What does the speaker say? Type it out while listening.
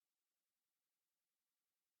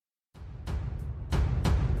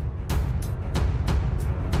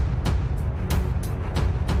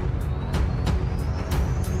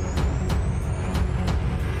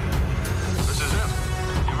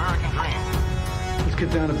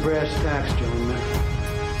get down to brass tacks, gentlemen.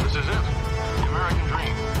 This is it. The American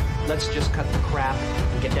dream. Let's just cut the crap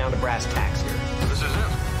and get down to brass tacks here. This is it.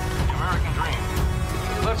 The American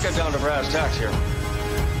dream. Let's get down to brass tacks here.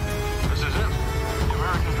 This is it. The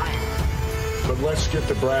American dream. But let's get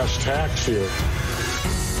to brass tacks here.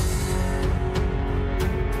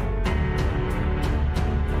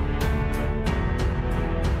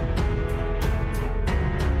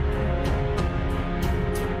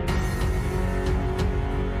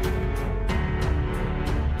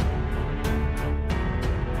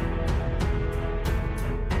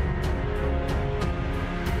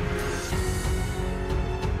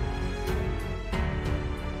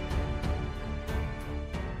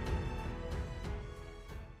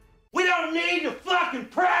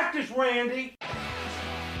 Randy.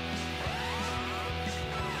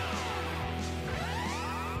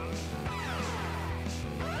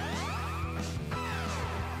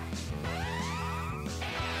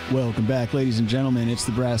 Welcome back, ladies and gentlemen. It's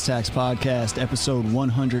the Brass Tacks Podcast, episode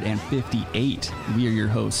 158. We are your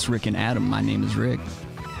hosts, Rick and Adam. My name is Rick.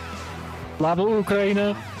 Slava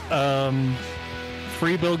Ukraina.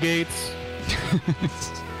 Free Bill Gates.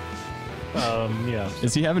 Yeah.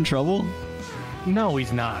 Is he having trouble? No,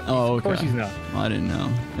 he's not. Oh, okay. Of course he's not. I didn't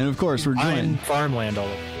know. And of course, we're joined. Farmland all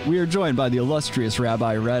over. We are joined by the illustrious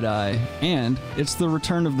Rabbi Red Eye, and it's the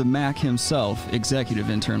return of the Mac himself, executive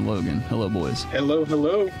intern Logan. Hello, boys. Hello,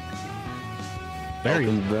 hello.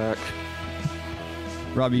 Welcome back.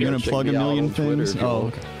 Robbie, you gonna plug a million things? Oh,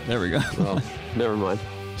 okay. There we go. Oh, never mind.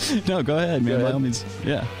 No, go ahead, man. By all means.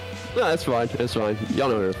 Yeah. No, that's fine. That's fine. Y'all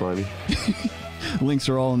know where to find me. Links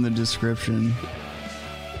are all in the description.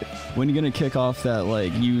 When are you gonna kick off that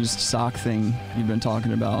like used sock thing you've been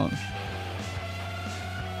talking about?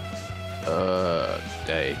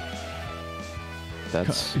 Day.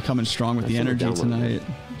 That's You're coming strong with the energy tonight.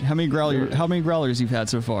 How many growlers you've had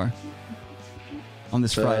so far on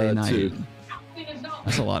this Friday night? 2.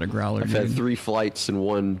 That's a lot of growlers. I've had 3 flights and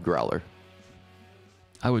 1 growler.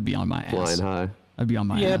 I would be on my ass. Flying high. I'd be on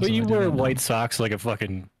my ass. Yeah, but you wear white socks like a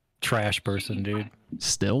fucking trash person, dude.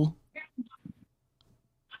 Still?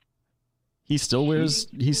 He still wears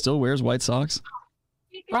white socks?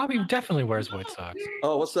 Robbie definitely wears white socks.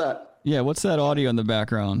 Oh, what's that? Yeah, what's that audio in the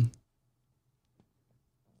background?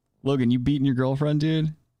 Logan, you beating your girlfriend,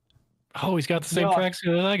 dude? Oh, he's got the same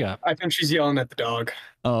tracksuit that I got. I think she's yelling at the dog.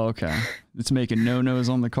 Oh, okay. It's making no-nos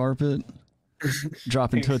on the carpet.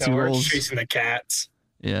 Dropping Tootsie Rolls. Chasing the cats.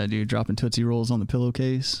 Yeah, dude, dropping Tootsie Rolls on the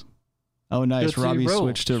pillowcase. Oh, nice. Tootsie Robbie Rolls.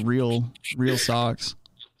 switched to real socks.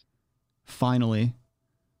 Finally.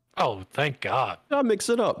 Oh, thank God. I mix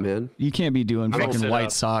it up, man. You can't be doing fucking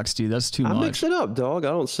white socks, dude. That's too much. I mix it up, dog. I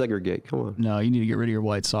don't segregate. Come on. No, you need to get rid of your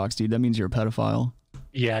white socks, dude. That means you're a pedophile.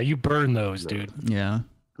 Yeah, you burn those, dude. Yeah.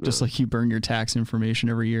 Just like you burn your tax information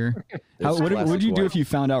every year. It's What would you do white. if you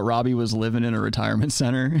found out Robbie was living in a retirement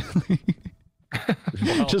center?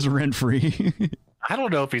 Just rent free. I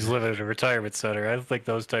don't know if he's living in a retirement center. I don't think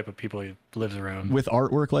those type of people he lives around. With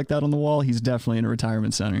artwork like that on the wall, he's definitely in a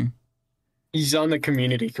retirement center. He's on the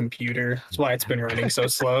community computer. That's why it's been running so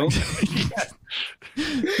slow.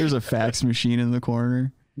 There's a fax machine in the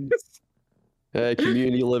corner. Hey,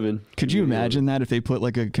 community living. Could you imagine that if they put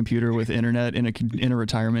like a computer with internet in a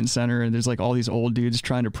retirement center and there's like all these old dudes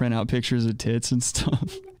trying to print out pictures of tits and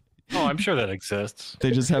stuff? Oh, I'm sure that exists.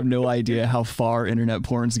 They just have no idea how far internet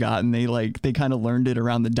porn's gotten. They kind of learned it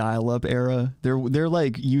around the dial-up era. They're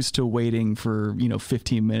like used to waiting for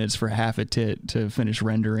 15 minutes for half a tit to finish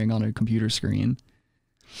rendering on a computer screen.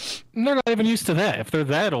 They're not even used to that. If they're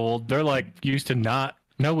that old, they're like used to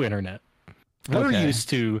no internet. We're Okay. used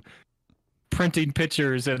to printing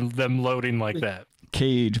pictures and them loading like that.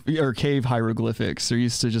 Cave hieroglyphics. They're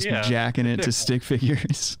used to just jacking it to stick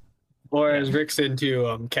figures. Or as Rick's into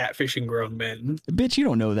catfishing grown men. Bitch, you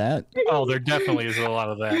don't know that. Oh, there definitely is a lot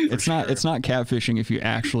of that. It's not catfishing if you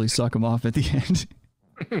actually suck them off at the end.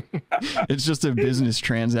 It's just a business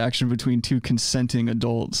transaction between 2 consenting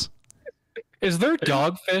adults. Is there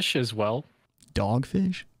dogfish as well?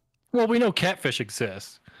 Dogfish? Well, we know catfish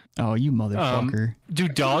exists. Oh, you motherfucker. Do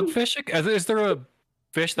dogfish? Is there a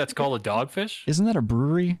fish that's called a dogfish? Isn't that a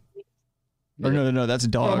brewery? Or no, that's a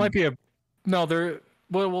dog. Well, it might be a... No, they're...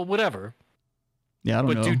 Well, whatever. Yeah, I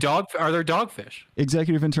don't know. But are there dogfish?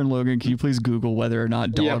 Executive intern Logan, can you please Google whether or not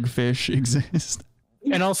dogfish exist?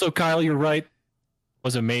 And also, Kyle, you're right.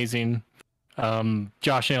 Was amazing.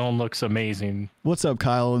 Josh Allen looks amazing. What's up,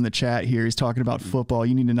 Kyle, in the chat here? He's talking about football.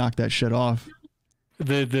 You need to knock that shit off.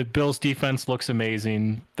 The Bills defense looks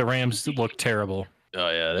amazing. The Rams look terrible. Oh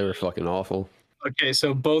yeah, they were fucking awful. Okay,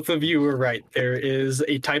 so both of you were right. There is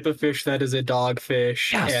a type of fish that is a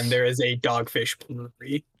dogfish, Yes. and there is a dogfish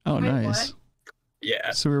plury. Oh, Wait, nice.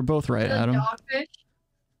 Yeah. So we were both right, The Adam. dogfish?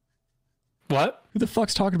 What? Who the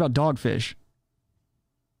fuck's talking about dogfish?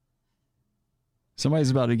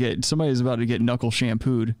 Somebody's about to get knuckle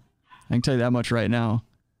shampooed. I can tell you that much right now.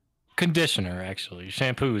 Conditioner, actually.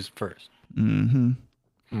 Shampoo's first. Mm-hmm.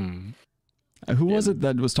 Hmm. Who was it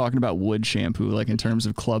that was talking about wood shampoo, like in terms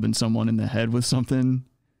of clubbing someone in the head with something?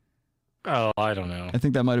 Oh, I don't know. I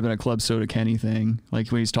think that might have been a Club Soda Kenny thing.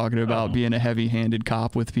 Like when he's talking about being a heavy-handed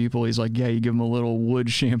cop with people, he's like, yeah, you give them a little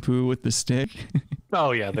wood shampoo with the stick.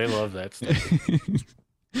 Oh, yeah, they love that stuff.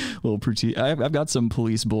 Little pretty. I've got some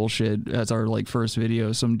police bullshit. As our like first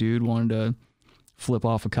video, some dude wanted to flip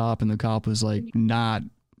off a cop, and the cop was like not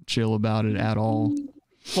chill about it at all.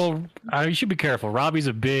 Well, you should be careful. Robbie's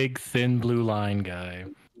a big, thin blue line guy.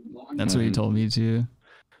 That's what he told me too.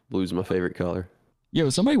 Blue's my favorite color. Yo,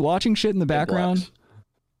 was somebody watching shit in the background?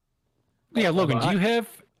 Yeah, Logan, do you have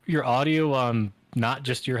your audio on not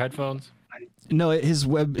just your headphones? No, his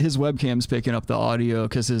webcam's picking up the audio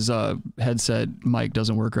because his headset mic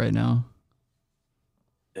doesn't work right now.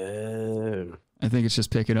 I think it's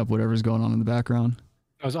just picking up whatever's going on in the background.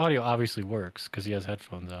 His audio obviously works because he has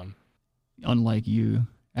headphones on. Unlike you,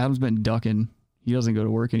 Adam's been ducking. He doesn't go to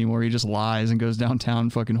work anymore. He just lies and goes downtown,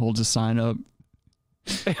 and fucking holds a sign up.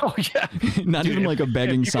 Oh yeah, Not Dude, even like a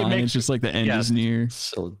begging if you could sign. make- It's just like the end Yeah. is near.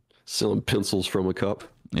 Selling pencils from a cup.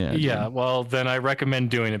 Yeah. Yeah, well then I recommend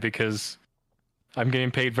doing it because I'm getting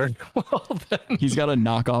paid very well. Then He's got a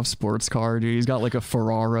knockoff sports car, dude. He's got like a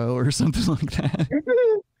Ferraro or something like that.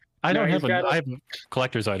 I don't No, have he's got I have a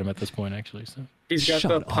collector's item at this point actually. So He's got Shut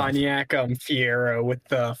the up. Pontiac Fiero with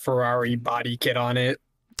the Ferrari body kit on it.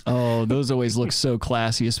 Oh, those always look so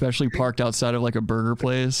classy, especially parked outside of like a burger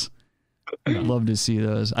place. I'd love to see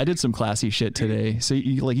those. I did some classy shit today. So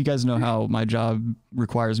you guys know how my job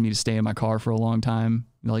requires me to stay in my car for a long time.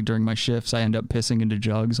 Like during my shifts, I end up pissing into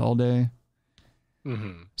jugs all day.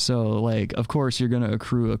 So like, of course you're going to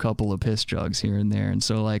accrue a couple of piss jugs here and there. And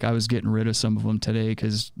so like, I was getting rid of some of them today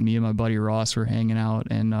because me and my buddy Ross were hanging out,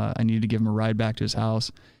 and I needed to give him a ride back to his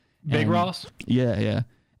house. Big And- Ross? Yeah.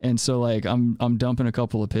 And so like, I'm dumping a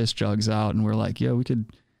couple of piss jugs out, and we're like, yeah, we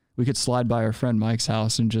could slide by our friend Mike's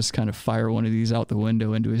house and just kind of fire one of these out the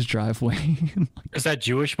window into his driveway. Is that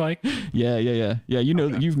Jewish, Mike? Yeah. You know,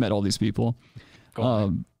 you've met all these people. Go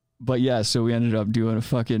on. But yeah, so we ended up doing a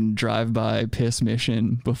fucking drive-by piss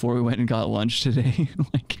mission before we went and got lunch today.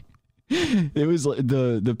 Like, it was like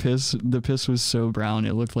the piss was so brown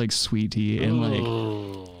it looked like sweet tea, and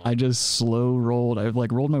like I just slow rolled. I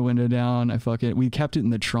like rolled my window down. We kept it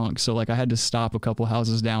in the trunk, so like I had to stop a couple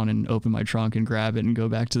houses down and open my trunk and grab it and go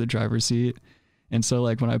back to the driver's seat. And so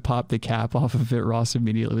like when I popped the cap off of it, Ross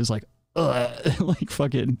immediately was like, ugh, like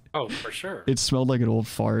fucking. Oh, for sure. It smelled like an old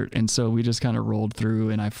fart, and so we just kind of rolled through,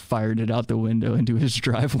 and I fired it out the window into his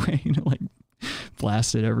driveway, and it like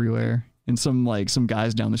blasted everywhere. And some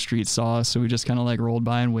guys down the street saw us, so we just kind of like rolled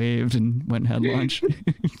by and waved and went and had lunch.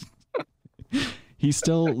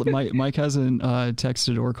 Mike hasn't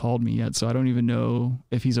texted or called me yet, so I don't even know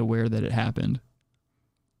if he's aware that it happened.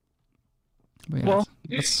 But yeah, Well,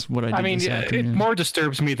 that's what I did this it afternoon. more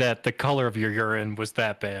disturbs me that the color of your urine was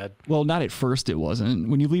that bad. Well, not at first it wasn't.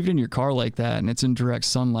 When you leave it in your car like that and it's in direct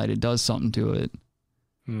sunlight, it does something to it.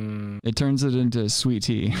 It turns it into sweet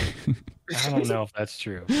tea. I don't know if that's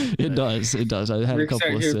true. It does. I had Rick's a couple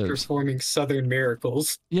out of here sips. performing Southern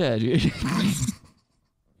miracles. Yeah, dude.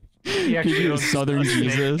 He actually owns Southern a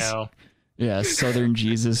snake Jesus. now. Yeah, Southern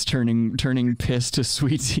Jesus turning piss to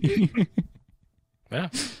sweet tea. Yeah.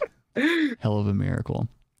 Hell of a miracle.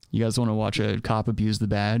 You guys want to watch a cop abuse the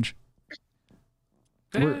badge?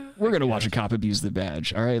 We're gonna watch a cop abuse the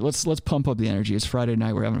badge. All right, let's pump up the energy. It's Friday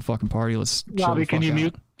night. We're having a fucking party. Let's. chill Robbie, the can fuck you out.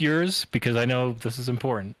 mute yours? Because I know this is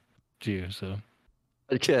important to you. So.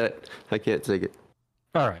 I can't take it.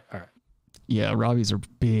 All right. Yeah, Robbie's a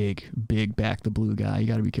big back the blue guy. You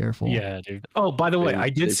got to be careful. Yeah, dude. Oh, by the way, I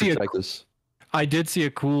did see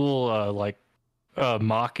a cool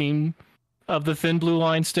mocking of the thin blue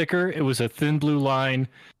line sticker. It was a thin blue line,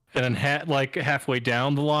 and then like halfway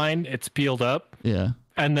down the line, it's peeled up. Yeah.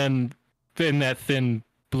 And then in that thin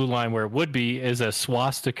blue line where it would be is a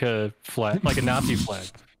swastika flag, like a Nazi flag.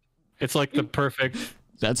 It's like the perfect.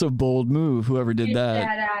 That's a bold move. Whoever did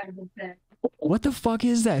that. What the fuck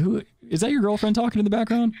is that? Who is that? Your girlfriend talking in the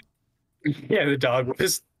background? Yeah, the dog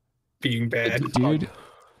was being bad. Dude,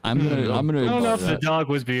 I'm I gonna don't know if the dog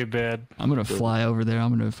was being bad. I'm gonna fly over there. I'm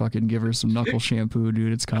gonna fucking give her some knuckle shampoo,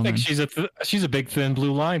 dude. It's I coming. think she's a big thin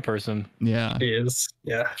blue line person. Yeah, He is.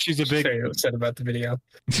 Yeah. She's a big. Very upset about the video.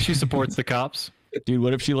 She supports the cops. dude.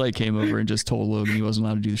 What if she like came over and just told Logan he wasn't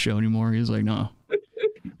allowed to do the show anymore? He was like, no.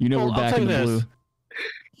 You know, Well, we're I'll back tell in you the this. blue.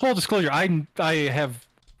 Full disclosure, I have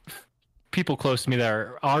people close to me that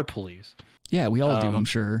are police. Yeah, we all do, Um, I'm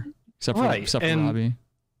sure, except for right, for and- Robbie.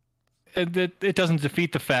 And it doesn't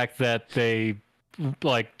defeat the fact that they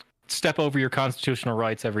like step over your constitutional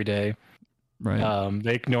rights every day. Right.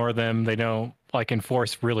 They ignore them. They don't like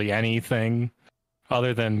enforce really anything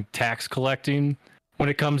other than tax collecting. When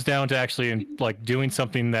it comes down to actually like doing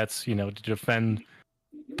something that's, you know, to defend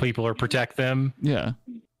people or protect them, Yeah.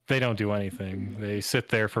 they don't do anything. They sit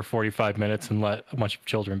there for 45 minutes and let a bunch of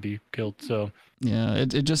children be killed. So Yeah, it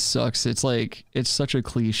just sucks. It's like, it's such a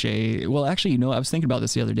cliche. Well, actually, you know, I was thinking about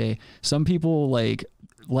this the other day. Some people like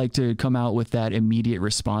to come out with that immediate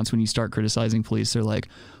response when you start criticizing police. They're like,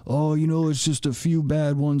 oh, you know, it's just a few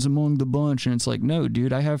bad ones among the bunch. And it's like, no,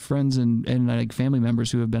 dude, I have friends and like family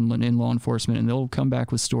members who have been in law enforcement, and they'll come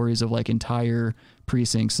back with stories of like entire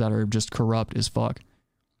precincts that are just corrupt as fuck.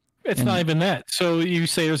 it's And- not even that. So you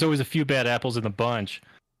say there's always a few bad apples in the bunch.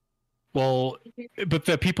 Well, but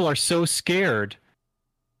the people are so scared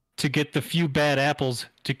to get the few bad apples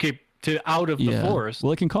to keep to out of the Yeah. forest.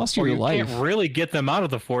 Well, it can cost you Or your you life. can't really get them out of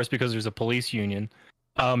the forest because there's a police union.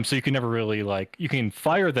 So you can never really like you can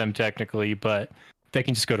fire them technically, but they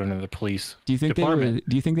can just go to another police. Do you think department.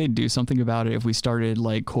 do you think they'd do something about it if we started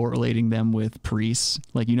like correlating them with priests?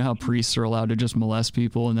 Like, you know how priests are allowed to just molest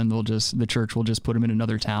people, and then the church will just put them in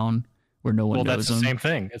another town where no one Well, knows that's the them. same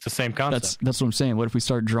thing. It's the same concept. That's what I'm saying. What if we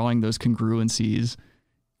start drawing those congruencies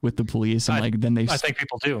with the police, and like then I think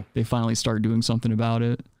people do. they finally start doing something about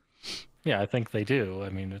it? Yeah, I think they do. I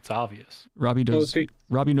mean, it's obvious. Robbie Well, does.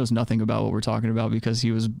 Robbie knows nothing about what we're talking about because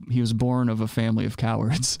he was born of a family of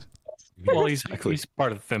cowards. Well, he's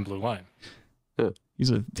part of the Thin Blue Line.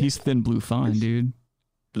 He's thin blue fine, dude.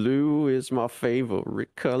 Blue is my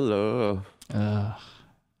favorite color.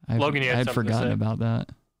 Logan, you had I had something to forgotten say? about that.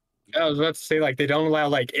 I was about to say, like, they don't allow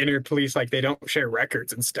like inner police, like they don't share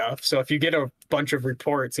records and stuff. So if you get a bunch of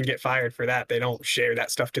reports and get fired for that, they don't share that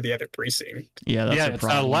stuff to the other precinct. Yeah, that's Yeah, a it's not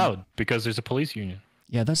problem. allowed because there's a police union.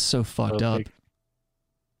 Yeah, that's so fucked So, up. like-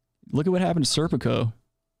 Look at what happened to Serpico.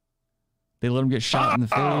 They let him get shot in the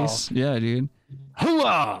Oh. face. Yeah, dude.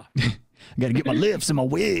 Hooah! I gotta get my lifts and my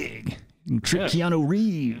wig. And trick Yeah. Keanu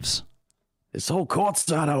Reeves. This whole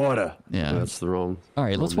court's out of order. Yeah. That's the wrong. All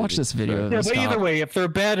right, let's wrong watch movie. this video. Yeah, of this but either cop. way, if they're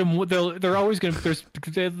bad, and they're always gonna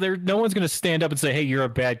no one's gonna stand up and say, "Hey, you're a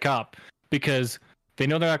bad cop," because they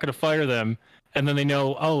know they're not gonna fire them, and then they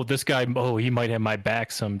know, oh, this guy, he might have my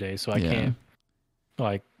back someday, so I Yeah. can't.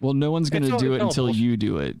 Like, Well, no one's gonna It's all- do it it's all until bullshit. you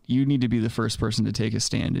do it. You need to be the first person to take a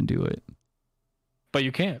stand and do it. but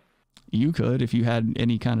you can't. You could if you had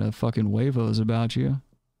any kind of fucking huevos about you.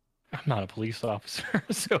 I'm not a police officer,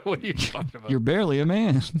 so what are you talking about? You're barely a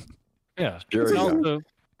man. Yeah, Sure and you also,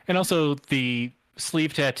 and also the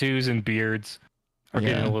sleeve tattoos and beards are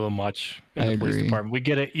getting Yeah. a little much in I the police agree. department. We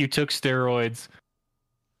get it. You took steroids.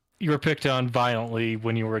 You were picked on violently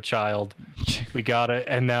when you were a child. We got it,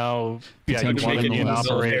 and now, yeah, you Potentially wanted to be an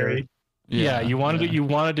molested. operator. Yeah, you wanted yeah. to, you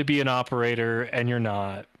wanted to be an operator, and you're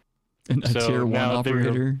not. a so tier one now they're-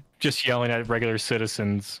 operator. Just yelling at regular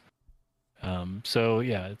citizens. So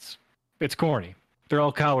yeah, it's corny. They're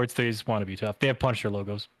all cowards. They just want to be tough. They have Punisher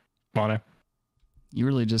logos. On it. You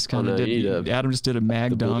really just kind no, of you did. need Adam just did a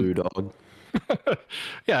mag The dump. blue dog.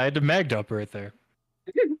 Yeah, I had the mag dump right there.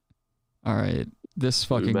 All right, this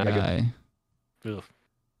fucking MAGA. guy. Ugh.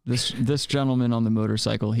 This gentleman on the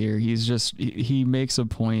motorcycle here, he makes a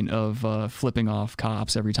point of flipping off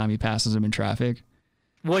cops every time he passes them in traffic.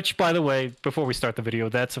 Which, by the way, before we start the video,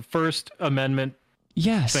 that's a First Amendment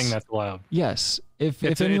Yes. thing that's allowed. Yes. If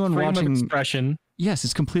It's anyone freedom watching, of expression, yes,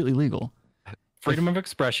 it's completely legal. freedom of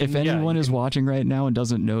expression. If yeah, anyone you is can- watching right now and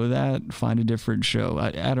doesn't know that, find a different show.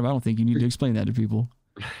 Adam, I don't think you need to explain that to people.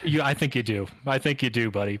 I think you do. I think you do,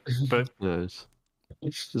 buddy. But Nice.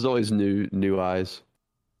 There's always new eyes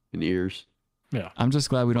and ears. I'm just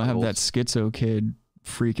glad we don't have that schizo kid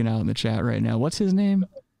freaking out in the chat right now. What's his name?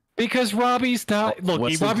 because Robbie's not look,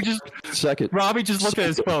 What's Robbie his- just Second. Robbie just looked at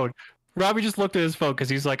his phone. Robbie just looked at his phone because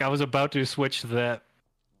he's like, I was about to switch to that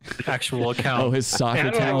actual account. Oh, his soccer I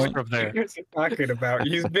don't know talent. from there. What's he talking about?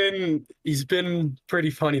 He's been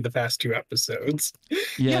pretty funny the past two episodes.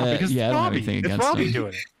 Yeah, because I don't have Robbie, anything it's against Robbie him.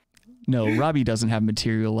 doing it. No, Robbie doesn't have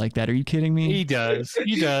material like that. Are you kidding me? He does.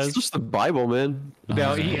 He It's does. just the Bible, man.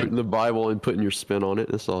 No, Putting the Bible and putting your spin on it.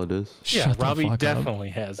 That's all it is. Yeah, Shut the Robbie fuck up. definitely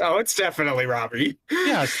has. It. Oh, it's definitely Robbie.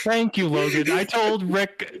 Yes, thank you, Logan. I told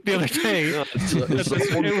Rick the other day No,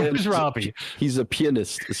 it was Robbie. He's a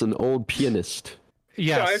pianist. It's an old pianist.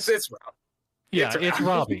 Yes. No, it's Rob. Yeah, it's it's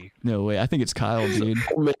Robbie. No way. I think it's Kyle, dude.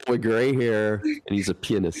 Old man with gray hair, and he's a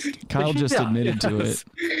pianist. Kyle just Yeah, admitted to it.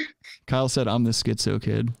 Kyle said, "I'm the schizo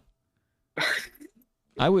kid."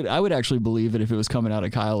 I would actually believe it if it was coming out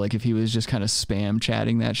of Kyle, like if he was just kind of spam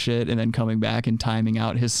chatting that shit and then coming back and timing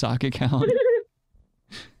out his sock account.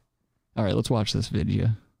 All right, let's watch this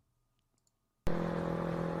video.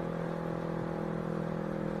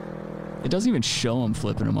 It doesn't even show him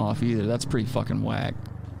flipping him off either. That's pretty fucking whack.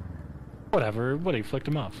 Whatever. What, he flicked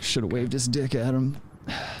him off. Should have waved his dick at him.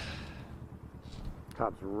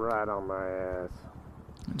 Cops right on my ass.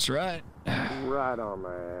 That's right. Right on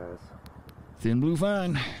my ass. Thin blue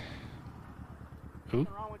fine. Who?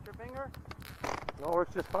 Wrong with your finger? No, it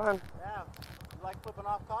works just fine. Yeah. You like flipping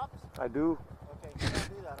off cops? I do. Okay, you don't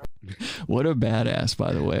do that. What a badass,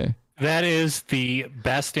 by the way. That is the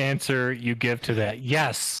best answer you give to that.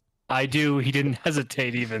 Yes, I do. He didn't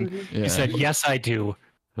hesitate even. Yeah. He said, yes, I do.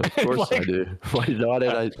 Of course I Like- do. Why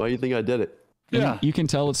do you think I did it? And Yeah. you can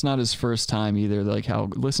tell it's not his first time either. Like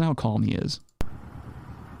listen how calm he is.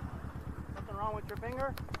 Something wrong with your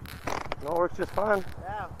finger? No, it works just fine.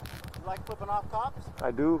 Yeah. You like flipping off cops?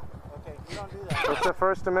 I do. Okay, you don't do that. It's a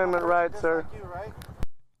First Amendment right, Just sir. like you,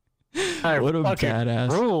 right? What a Fucking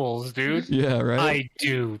badass. rules, dude. Yeah, right? I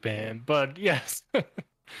do, man. But yes.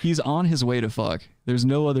 He's on his way to fuck. There's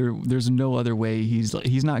no other way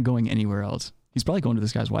he's not going anywhere else. He's probably going to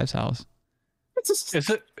this guy's wife's house.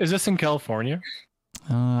 Is this in California?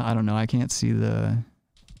 I don't know. I can't see the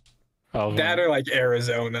Oh, That or like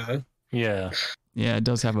Arizona. yeah. Yeah, it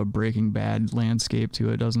does have a Breaking Bad landscape to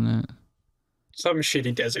it, doesn't it? Some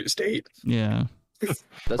shitty desert state. Yeah. That's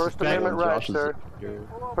First bad Amendment when right, Josh is- sir.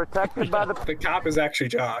 Protected by the... The cop is actually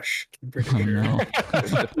Josh. I'm pretty Oh,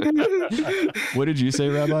 sure. no. What did you say,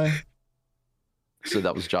 Rabbi? So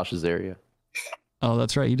that was Josh's area. Oh,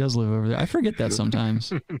 that's right. He does live over there. I forget that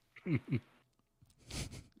sometimes.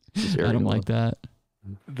 His I area don't like that.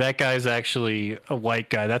 That guy's actually a white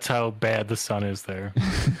guy. That's how bad the sun is there.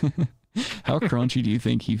 How crunchy do you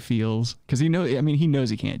think he feels? Because he knows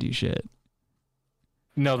he can't do shit.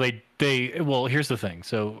 No, well, here's the thing.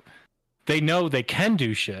 So they know they can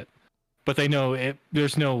do shit, but they know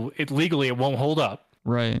legally it won't hold up,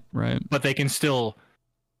 Right, right. but they can still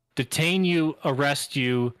detain you, arrest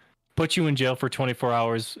you, put you in jail for 24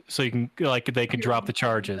 hours so you can they can drop the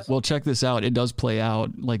charges. Well, check this out. It does play out.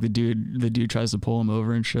 Like the dude tries to pull him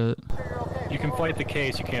over and shit. You can fight the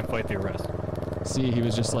case, you can't fight the arrest. See, he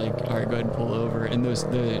was just like, all right, go ahead and pull over. And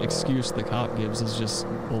the excuse the cop gives is just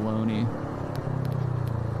baloney.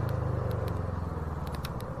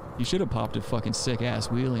 You should have popped a fucking sick ass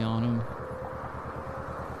wheelie on him.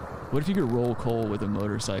 What if you could roll coal with a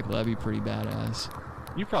motorcycle? That'd be pretty badass.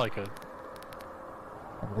 You probably could.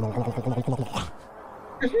 I'm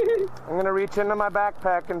gonna reach into my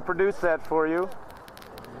backpack and produce that for you.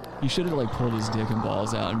 You should have like pulled his dick and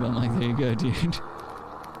balls out and been like, there you go, dude.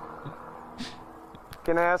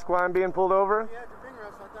 Can I ask why I'm being pulled over? You had your finger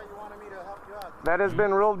up, so I thought you wanted me to help you out. That has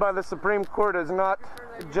been ruled by the Supreme Court as not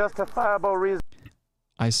justifiable reason.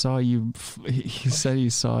 I saw you. He said he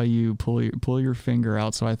saw you pull your finger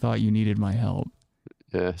out, so I thought you needed my help.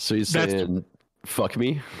 Yeah. So he's saying, "Fuck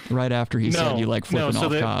me." Right after he said you like flipping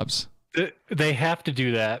off so cops. They have to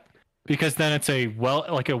do that because then it's a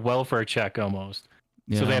welfare check almost.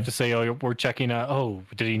 Yeah. So they have to say, "Oh, we're checking out. Oh,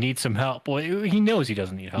 did he need some help?" Well, he knows he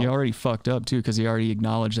doesn't need help. He already fucked up too because he already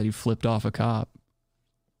acknowledged that he flipped off a cop.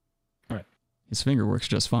 Right. His finger works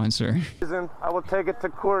just fine, sir. I will take it to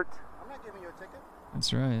court. I'm not giving you a ticket.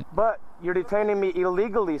 That's right. But you're detaining me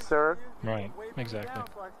illegally, sir. Right. Exactly.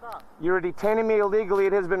 So I stopped. You're detaining me illegally.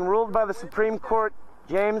 It has been ruled by the Supreme Court.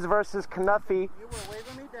 James versus Knuffy. You were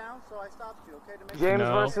waving me down, so I stopped you, okay? To make James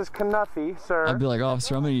No. versus Knuffy, sir. I'd be like,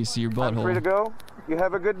 officer, I'm gonna need to see your I'm free to butthole. go. You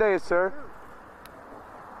have a good day, sir.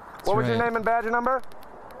 What was your right. name and badge number?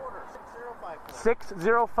 Porter, 605.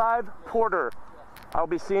 605 Porter. I'll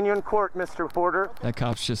be seeing you in court, Mr. Porter. That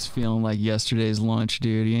cop's just feeling like yesterday's lunch,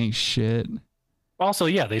 dude. He ain't shit. Also,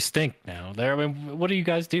 yeah, they stink now. I mean, what do you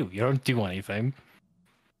guys do? You don't do anything.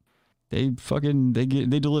 They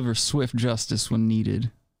deliver swift justice when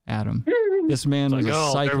needed. Adam, this man was It's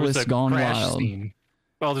like, a there was cyclist a gone crash wild. scene.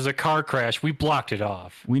 Well, there's a car crash. We blocked it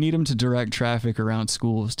off. We need him to direct traffic around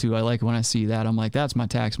schools too. I like when I see that. I'm like, that's my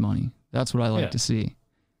tax money. That's what I like Yeah. to see.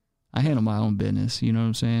 I handle my own business. You know what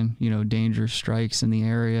I'm saying? You know, danger strikes in the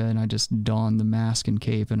area, and I just don the mask and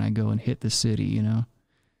cape, and I go and hit the city. You know.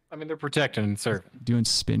 I mean, they're protecting and serving. Doing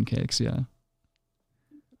spin kicks, yeah.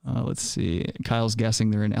 Let's see. Kyle's guessing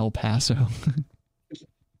they're in El Paso.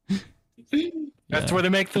 That's where they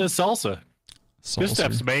make the salsa. This Salsa.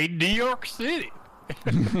 stuff's made in New York City.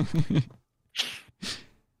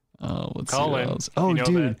 Let's Call see what in. else. Oh, You know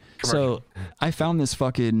dude. that commercial. So I found this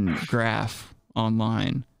fucking graph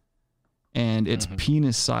online, and it's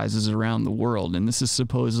penis sizes around the world, and this is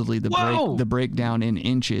supposedly Whoa! the breakdown in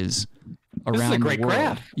inches around This is a great the world.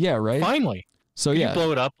 graph. Yeah, right. Finally. So Can yeah, you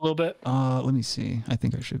blow it up a little bit? let me see. I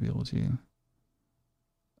think I should be able to.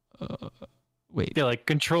 Wait, Yeah, like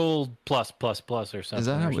control plus or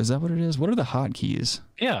something. is that what it is? What are the hotkeys?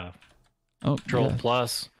 Yeah. Oh, Control yeah.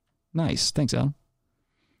 plus. Nice. Thanks, Al.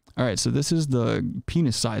 All right, so this is the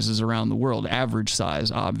penis sizes around the world, average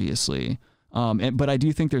size, obviously. But I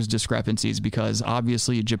do think there's discrepancies because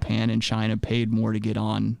obviously Japan and China paid more to get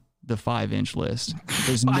on the 5-inch list.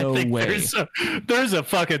 There's no I think way. There's a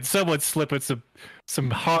fucking someone slipping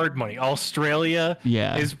some hard money. Australia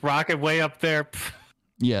Yeah. is rocking way up there.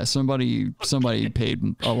 Yeah, somebody paid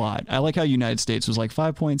a lot. I like how United States was like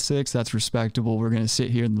 5.6. That's respectable. We're gonna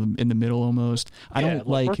sit here in the middle almost. I don't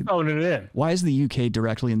like. We're throwing it in. Why is the UK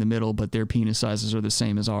directly in the middle, but their penis sizes are the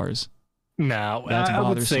same as ours? No, That's I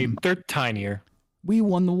would say bothersome. they're tinier. We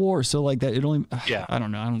won the war, so like that. It only. Yeah. I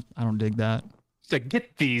don't know. I don't dig that. So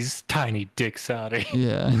get these tiny dicks out of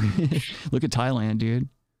here. Yeah. Look at Thailand, dude.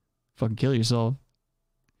 Fucking kill yourself.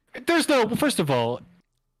 There's no. First of all,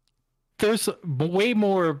 there's way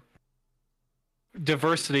more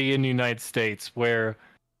diversity in the United States where.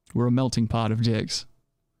 We're a melting pot of dicks.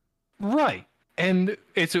 Right. And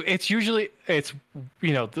it's usually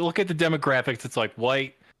look at the demographics. It's like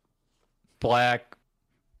white, black,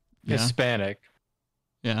 Yeah. Hispanic.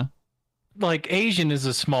 Yeah. Like Asian is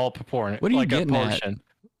a small portion. What are you like getting a at? portion.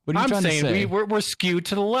 What are you I'm trying saying to say? we're skewed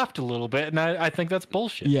to the left a little bit, and I think that's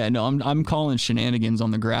bullshit. Yeah, no, I'm calling shenanigans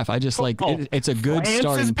on the graph. I just like it's a good France is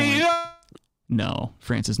starting point. beyond- No,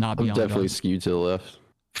 France is not I'm beyond. definitely us. skewed to the left.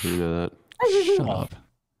 You know that. Shut up.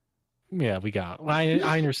 Yeah, we got. I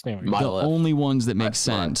understand. What you're My The left. only ones that make That's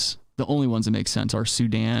mine. sense. The only ones that make sense are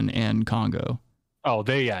Sudan and Congo. Oh,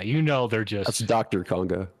 they're just. That's Dr.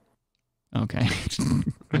 Congo. Okay,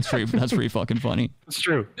 that's pretty fucking funny. It's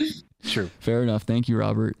true. It's true. Fair enough. Thank you,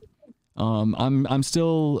 Robert. I'm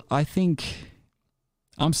still calling.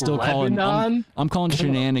 Lebanon? I'm calling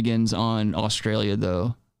shenanigans on Australia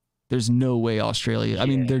though. There's no way Australia. I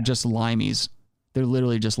mean, they're just limeys. They're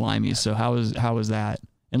literally just limeys. So how is that?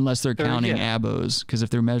 Unless they're counting abos, because if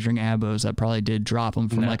they're measuring abos, that probably did drop them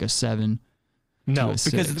from like a 7. No, to a 6.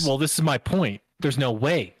 because this is my point. There's no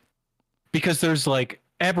way, because there's like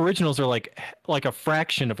Aboriginals are like a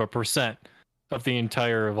fraction of a percent of the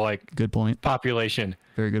entire good point population.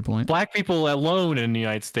 Very good point. Black people alone in the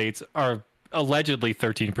United States are allegedly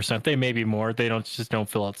 13%. They may be more. They don't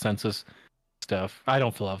fill out census stuff. I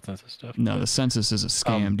don't fill out census stuff. No, the census is a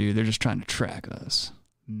scam, dude. They're just trying to track us.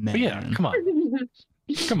 Man. But yeah, come on.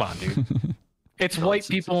 Come on, dude. It's white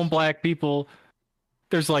people and black people.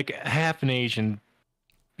 There's like half an Asian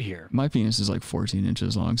here. My penis is like 14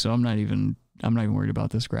 inches long, so I'm not even worried about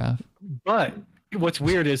this graph. But what's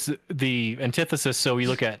weird is the antithesis. So we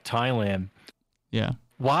look at Thailand. Yeah.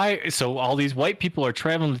 Why? So all these white people are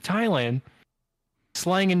traveling to Thailand,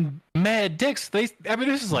 slanging mad dicks. This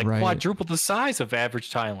is like Right. quadruple the size of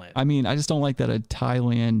average Thailand. I mean, I just don't like that a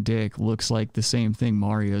Thailand dick looks like the same thing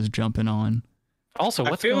Mario's jumping on. Also,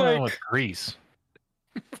 what's feel going on like- with Greece?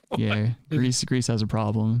 Yeah, Greece has a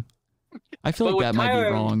problem. I feel But like with that might be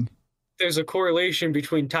Thailand- wrong. There's a correlation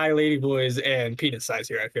between Thai ladyboys and penis size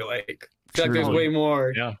here. I feel like there's True. way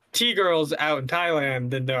more Yeah. T girls out in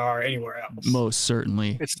Thailand than there are anywhere else. Most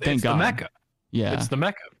certainly. Thank It's God. the Mecca. Yeah, It's the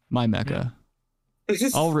Mecca. my Mecca.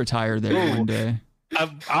 I'll retire there one day.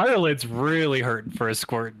 Ireland's really hurting for a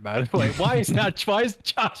squirt, by the way. Why is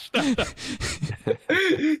Josh not?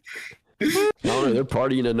 I don't know. They're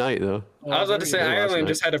partying tonight though. I was about to say Yeah, last Ireland night.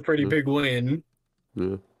 just had a pretty big win.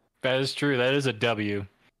 Yeah. That is true. That is a W.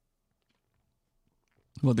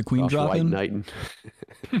 What, the Queen Josh White dropping? knighting.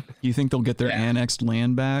 You think they'll get their Yeah. annexed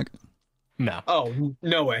land back? No. Oh,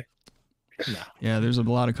 no way. No. Yeah, there's a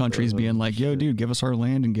lot of countries being like, "Yo, dude, give us our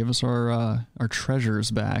land and give us our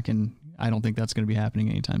treasures back," and I don't think that's going to be happening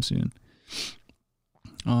anytime soon.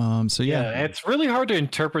 So yeah, It's really hard to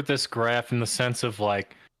interpret this graph in the sense of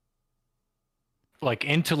like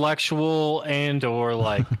intellectual and or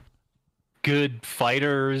like good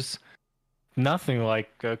fighters. Nothing like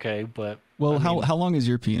okay, but well, I mean- how long is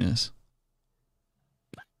your penis?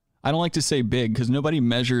 I don't like to say big because nobody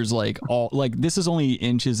measures like all, like this is only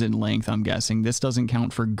inches in length, I'm guessing. This doesn't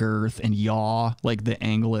count for girth and yaw, like the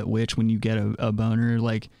angle at which when you get a boner,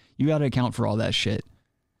 like you got to account for all that shit.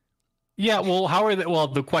 Yeah, well, how are they? Well,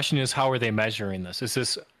 the question is, how are they measuring this? Is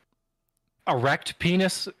this erect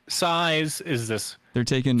penis size? Is this They're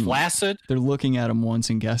taking flaccid? They're looking at them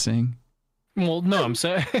once and guessing. Well, no, I'm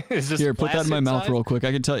saying, is this here? Put that in my mouth real quick.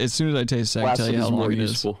 I can tell as soon as I taste it. I can tell you how long it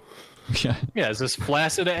is. Yeah. Yeah. Is this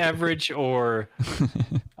flaccid average or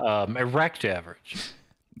erect average?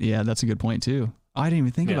 Yeah, that's a good point too. I didn't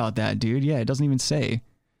even think about that, dude. Yeah, it doesn't even say.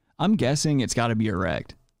 I'm guessing it's got to be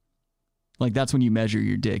erect. Like that's when you measure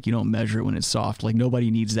your dick. You don't measure it when it's soft. Like nobody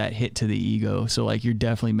needs that hit to the ego. So like you're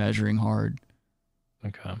definitely measuring hard.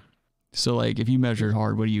 Okay. So like if you measured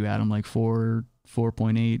hard, what are you at? I'm like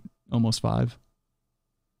 4.8, almost 5.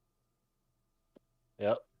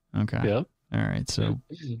 Yep. Okay. Yep. All right. So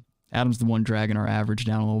Adam's the one dragging our average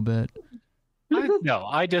down a little bit. No,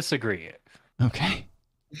 I disagree. Okay.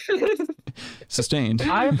 Sustained.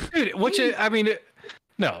 I mean,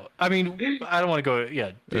 no, I mean, I don't want to go.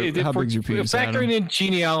 Yeah. How big's your penis, Factoring Adam? in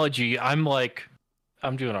genealogy, I'm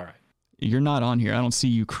doing all right. You're not on here. I don't see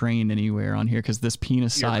Ukraine anywhere on here because this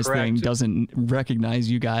penis size thing doesn't recognize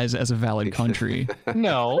you guys as a valid country.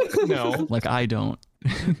 No. Like I don't.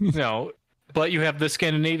 No, but you have the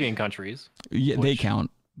Scandinavian countries. Yeah, they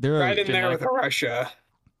count. They're right in there with Russia.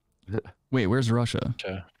 Wait, where's Russia?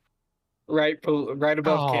 Right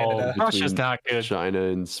above Canada. Russia's not good. China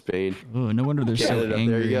and Spain. Oh, no wonder they're Canada, so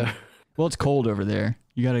angry. there you go. Well, it's cold over there.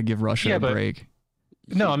 You got to give Russia a break.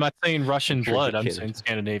 No, I'm not saying Russian Sure, blood. I'm Canada. saying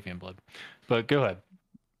Scandinavian blood. But go ahead.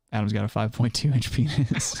 Adam's got a 5.2 inch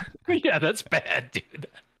penis. Yeah, that's bad, dude.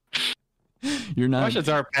 You're not. Russians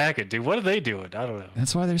aren't packing, dude. What are they doing? I don't know.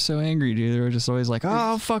 That's why they're so angry, dude. They're just always like, "Oh,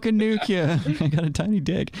 I'll fucking nuke you." I got a tiny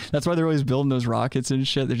dick. That's why they're always building those rockets and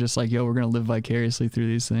shit. They're just like, "Yo, we're gonna live vicariously through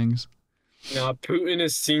these things." No, Putin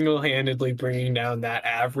is single-handedly bringing down that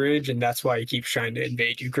average, and that's why he keeps trying to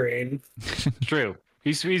invade Ukraine. True.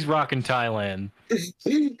 He's rocking Thailand.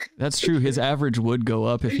 That's true. His average would go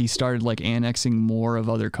up if he started like annexing more of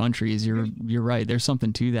other countries. You're right. There's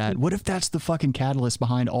something to that. What if that's the fucking catalyst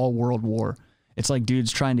behind all world war? It's like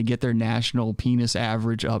dudes trying to get their national penis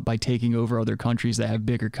average up by taking over other countries that have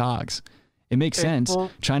bigger cocks. It makes sense.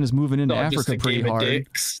 China's moving into Africa pretty hard.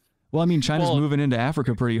 Well, I mean, China's moving into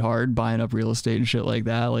Africa pretty hard, buying up real estate and shit like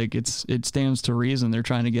that. Like it stands to reason they're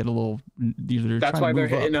trying to get a little. That's why they're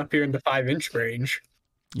hitting up here in the 5-inch range.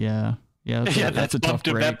 Yeah. That's a tough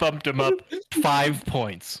break. That bumped him up 5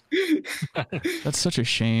 points. That's such a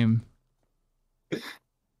shame.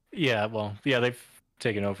 Yeah, well, yeah, they've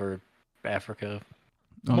taken over Africa,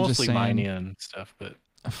 I'm mostly just saying, mining and stuff. But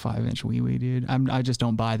a 5-inch wee wee, dude. I just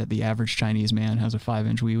don't buy that the average Chinese man has a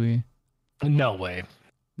 5-inch wee wee. No way.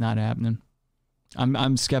 Not happening.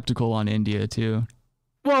 I'm skeptical on India too.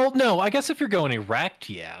 Well, no, I guess if you're going erect,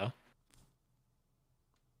 yeah.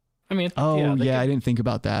 I mean, I didn't think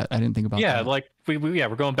about that. Yeah, like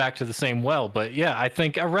we're going back to the same well, but yeah, I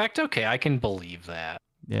think erect. Okay, I can believe that.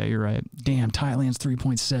 Yeah, you're right. Damn, Thailand's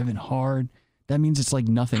 3.7 hard. That means it's like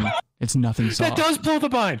nothing. It's nothing soft. That does blow the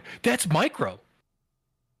mind. That's micro.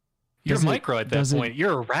 You're micro at that point.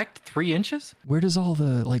 You're erect 3 inches. Where does all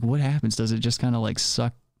the like? What happens? Does it just kind of like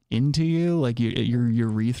suck into you? Like your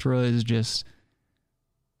urethra is just.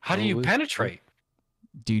 How do you penetrate?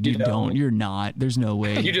 Dude, you don't. You're not. There's no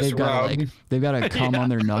way. You just they've got to come on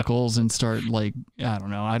their knuckles and start like I don't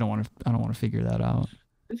know. I don't want to figure that out.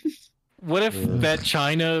 What if that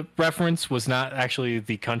China reference was not actually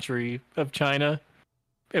the country of China?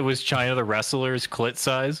 It was China the wrestler's clit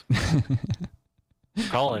size.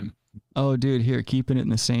 Call him. Oh, dude, here, keeping it in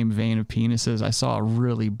the same vein of penises. I saw a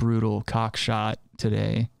really brutal cock shot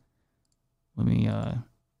today. Let me I'm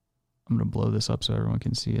gonna blow this up so everyone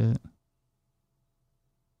can see it.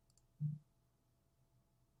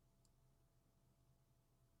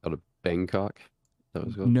 Out of Bangkok? That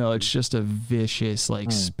was good. No, it's just a vicious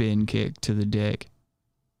like spin kick to the dick.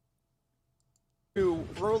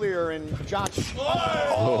 Earlier in Josh.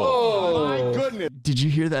 Oh my goodness! Did you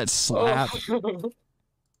hear that slap?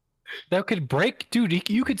 That could break, dude.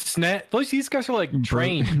 You could snap. These guys are like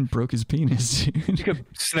trained. Broke his penis, dude. You could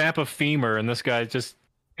snap a femur, and this guy just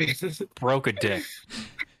broke a dick.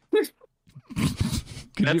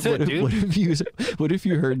 That's it, dude. What if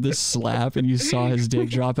you heard this slap and you saw his dick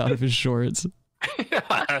drop out of his shorts?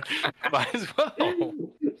 Yeah, might as well.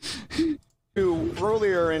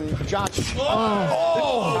 Earlier in Josh.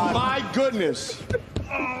 Oh my goodness!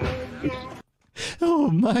 Oh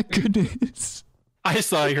my goodness! I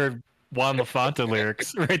saw you heard Juan LaFonta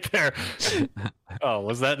lyrics right there. Oh,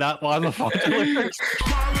 was that not Juan LaFonta lyrics?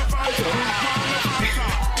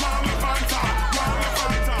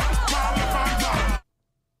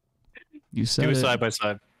 You said Do it. side by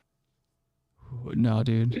side. No,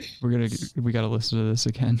 dude. We gotta listen to this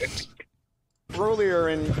again. Earlier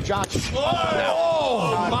in Josh.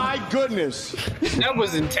 Oh my goodness. That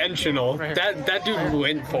was intentional. That dude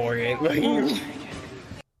went for it. Like,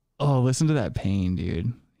 Oh, listen to that pain,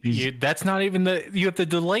 dude. That's not even you have the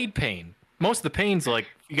delayed pain. Most of the pain's like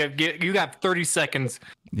you got 30 seconds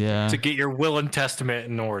to get your will and testament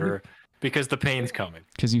in order because the pain's coming.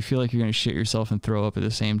 Because you feel like you're gonna shit yourself and throw up at the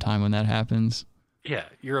same time when that happens. Yeah,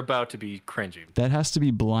 you're about to be cringing. That has to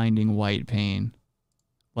be blinding white pain.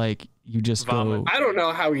 Like you just Vomit. I don't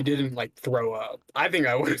know how he didn't like throw up. I think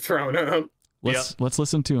I would have thrown up. Let's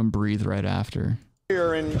listen to him breathe right after.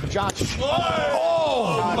 Here in Josh.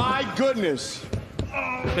 Oh my goodness.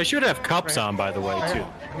 They should have cups on, by the way,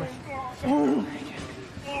 too.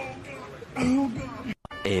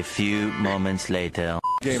 A few moments later.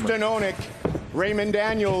 Stanonik, Raymond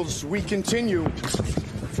Daniels, we continue.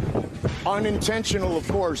 Unintentional, of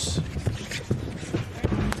course.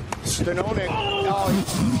 Stanonik.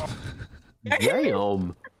 Oh.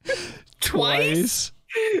 Damn. Twice?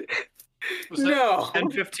 Was No.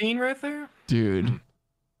 10-15 right there? Dude.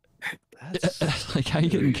 Like how you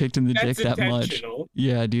getting kicked in the dick that much? intentional.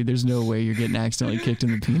 Yeah, dude, there's no way you're getting accidentally kicked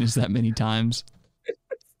in the penis that many times.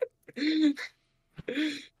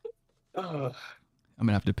 Oh. I'm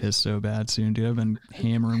gonna have to piss so bad soon, dude. I've been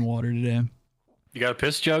hammering water today. You got a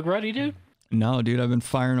piss jug ready, dude? No, dude, I've been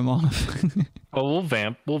firing them off. Oh, we'll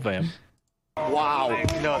vamp. Wow.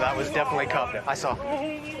 No, that was definitely cup. I saw.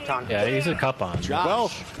 Tom. Yeah, he's a cup on. Well,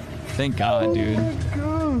 Thank God, dude.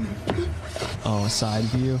 Oh, side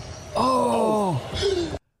view. Oh,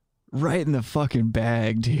 right in the fucking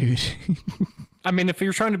bag, dude. I mean, if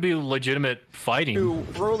you're trying to be legitimate fighting,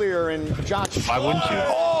 earlier in Josh. why wouldn't you?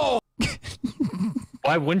 Oh.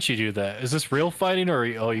 Why wouldn't you do that? Is this real fighting, or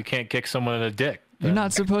you can't kick someone in the dick? You're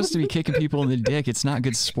not supposed to be kicking people in the dick. It's not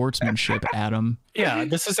good sportsmanship, Adam. Yeah,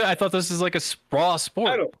 I thought this is like a raw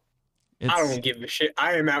sport. I don't give a shit.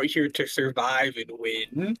 I am out here to survive and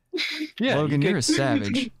win. Yeah, Logan, you're a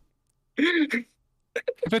savage.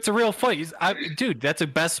 If it's a real fight, dude, that's a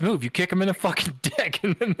best move. You kick him in the fucking dick,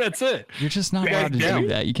 and then that's it. You're just not allowed to do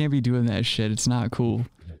that. You can't be doing that shit. It's not cool.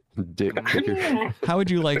 Dick kicker. How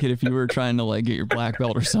would you like it if you were trying to like get your black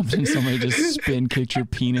belt or something? Somebody just spin kicked your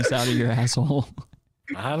penis out of your asshole.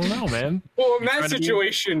 I don't know, man. Well, in that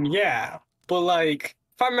situation, yeah. But like,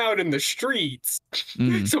 if I'm out in the streets,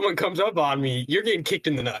 someone comes up on me, you're getting kicked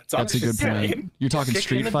in the nuts. That's a good point. You're talking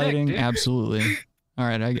street fighting? Dick, absolutely. All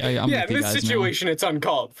right, I'm yeah, with in you this guys situation, it's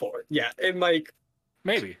uncalled for. Yeah, and like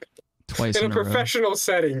maybe twice in a in a row. professional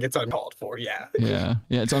setting, it's uncalled for. Yeah. Yeah,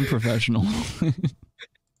 it's unprofessional.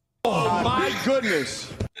 Oh my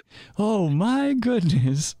goodness. Oh my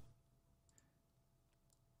goodness.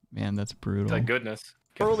 Man, that's brutal. Thank goodness.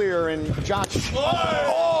 Earlier in Josh.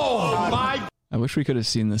 Oh my. I wish we could have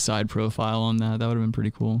seen the side profile on that. That would have been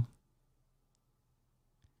pretty cool.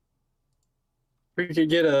 We could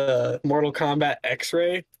get a Mortal Kombat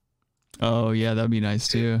X-ray. Oh yeah, that'd be nice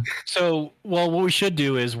too. So, well, what we should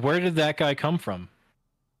do is, where did that guy come from?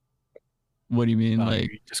 What do you mean,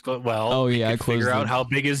 like? You just go, well, oh yeah, I figure out how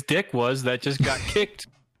big his dick was that just got kicked.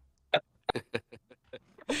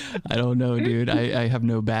 I don't know, dude. I have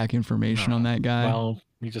no back information on that guy. Well,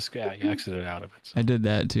 you exited out of it. So. I did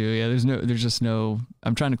that too. Yeah, there's just no.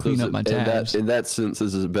 I'm trying to clean up my tabs. In that sense,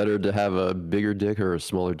 is it better to have a bigger dick or a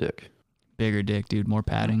smaller dick? Bigger dick, dude. More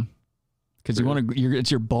padding. Because you want to. It's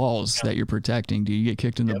your balls that you're protecting, dude. You get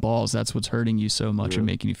kicked in the balls. That's what's hurting you so much and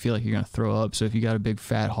making you feel like you're gonna throw up. So if you got a big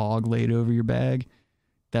fat hog laid over your bag,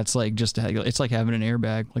 that's like it's like having an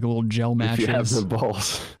airbag, like a little gel mattress. If you have the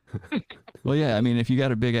balls. Well, yeah. I mean, if you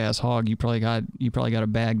got a big ass hog, you probably got a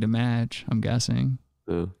bag to match. I'm guessing.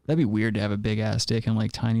 That'd be weird to have a big ass dick and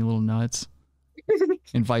like tiny little nuts,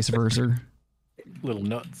 and vice versa. Little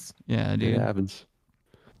nuts. Yeah, dude. It happens.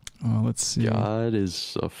 Oh, let's see. God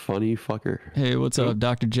is a funny fucker. Hey, what's up?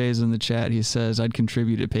 Dr. J's in the chat. He says, I'd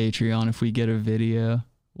contribute to Patreon if we get a video.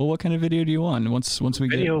 Well, what kind of video do you want? Once we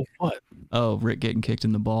get... Video of what? Oh, Rick getting kicked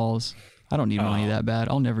in the balls. I don't need money that bad.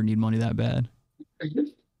 I'll never need money that bad.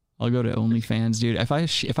 I'll go to OnlyFans, dude.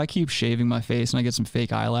 If I keep shaving my face and I get some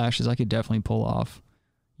fake eyelashes, I could definitely pull off,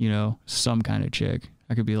 some kind of chick.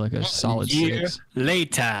 I could be like a solid 6.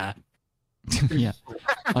 Later. Yeah.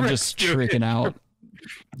 I'm just tricking out.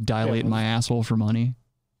 Dilating my asshole for money.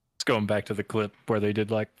 It's going back to the clip where they did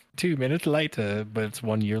like 2 minutes later, but it's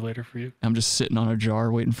 1 year later for you. I'm just sitting on a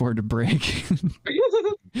jar waiting for it to break.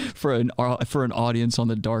 for an audience on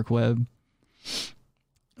the dark web.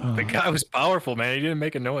 The guy was powerful, man. He didn't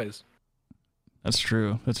make a noise. That's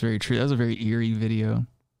true. That's very true. That was a very eerie video.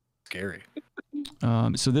 Scary.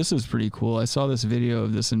 So this is pretty cool. I saw this video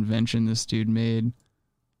of this invention this dude made.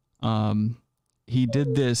 He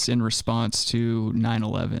did this in response to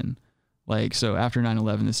 9/11. Like, so after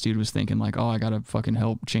 9/11, this dude was thinking like, oh, I gotta fucking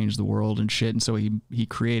help change the world and shit. And so he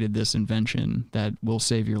created this invention that will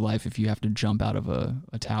save your life if you have to jump out of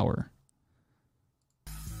a tower.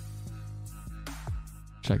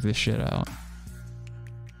 Check this shit out.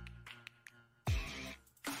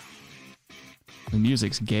 The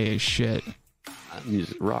music's gay as shit.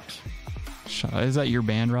 Music rocks. Is that your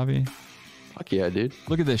band, Robbie? Fuck yeah, dude.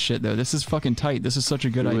 Look at this shit though. This is fucking tight. This is such a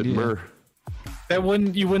good idea.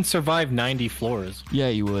 You wouldn't survive 90 floors. Yeah,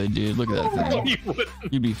 you would, dude. Look at that thing. You wouldn't.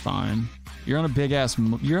 You'd be fine. You're on a big ass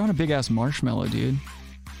marshmallow, dude.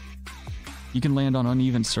 You can land on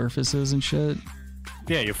uneven surfaces and shit.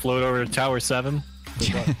 Yeah, you float over to Tower 7.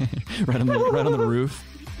 right on the roof.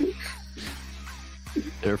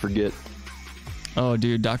 Never forget. Oh,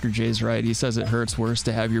 dude, Dr. J's right. He says it hurts worse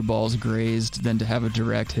to have your balls grazed than to have a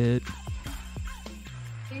direct hit.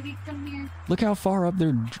 Baby, come here. Look how far up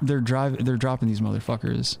they're dropping these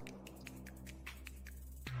motherfuckers.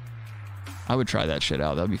 I would try that shit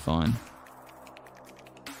out. That'd be fun.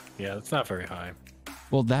 Yeah, it's not very high.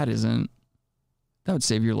 Well, that isn't. That would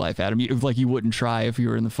save your life, Adam. You wouldn't try if you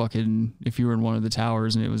were in one of the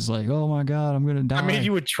towers and it was like, oh my god, I'm gonna die. I mean,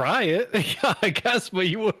 you would try it, yeah, I guess, but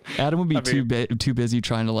you would. Adam would be too busy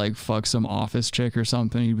trying to like fuck some office chick or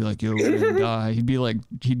something. He'd be like, yo, we're gonna die. He'd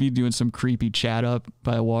be doing some creepy chat up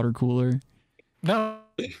by a water cooler. No,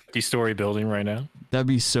 story building right now. That'd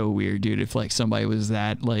be so weird, dude. If like somebody was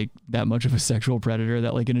that much of a sexual predator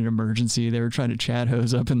that like in an emergency they were trying to chat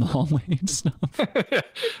hose up in the hallway and stuff. Try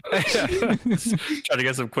to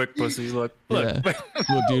get some quick pussy. Look. Yeah.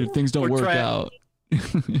 Look, dude, if things don't work out.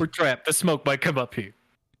 We're trapped. The smoke might come up here.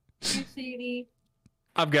 Sadie.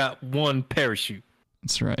 I've got one parachute.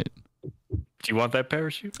 That's right. Do you want that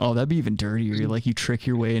parachute? Oh, that'd be even dirtier. Like you trick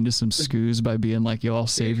your way into some scoos by being like, yo, I'll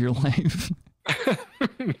save your life.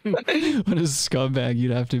 What a scumbag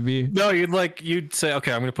you'd have to be. No, you'd say,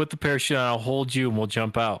 okay, I'm gonna put the parachute on, I'll hold you and we'll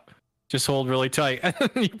jump out. Just hold really tight. And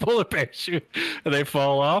then you pull the parachute and they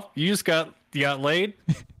fall off. You got laid.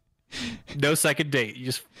 No second date. You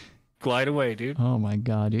just glide away, dude. Oh my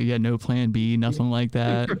god, dude. You got no plan B, nothing like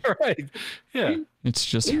that. Right. Yeah. It's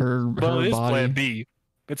just her it is body. plan B.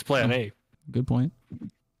 It's plan A. Good point.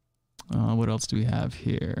 What else do we have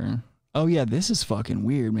here? Oh yeah, this is fucking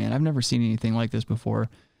weird, man. I've never seen anything like this before.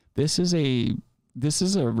 This is a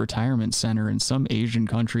retirement center in some Asian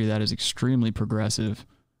country that is extremely progressive.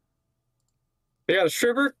 They got a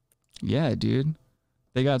stripper? Yeah, dude.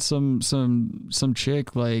 They got some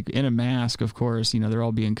chick like in a mask, of course. You know, they're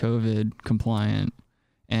all being COVID compliant.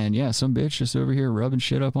 And yeah, some bitch just over here rubbing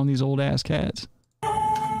shit up on these old ass cats.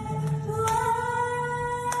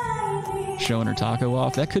 Showing her taco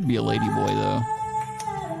off. That could be a lady boy though.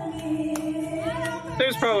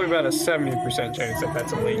 There's probably about a 70% chance that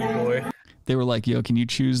that's a lady boy. They were like, yo, can you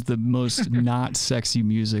choose the most not sexy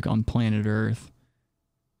music on planet Earth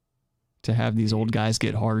to have these old guys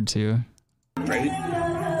get hard to? Right.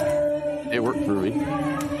 It worked for me.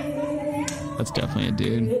 That's definitely a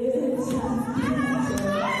dude.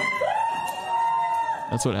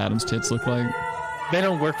 That's what Adam's tits look like. They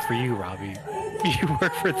don't work for you, Robbie. You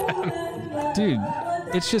work for them. Dude,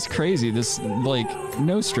 it's just crazy. This, like,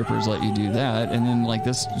 no strippers let you do that. And then, like,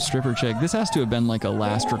 this stripper chick, this has to have been, like, a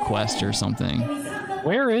last request or something.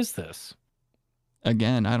 Where is this?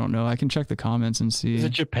 Again, I don't know. I can check the comments and see. Is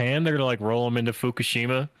it Japan? They're gonna, like, roll them into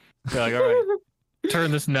Fukushima? They're like, all right,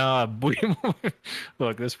 turn this knob.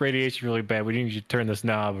 Look, this radiation really bad. We need you to turn this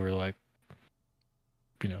knob. Or, like,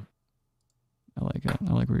 you know. I like it.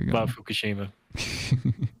 I like where you're going. About Fukushima.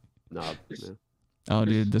 Knob. Yeah. Oh,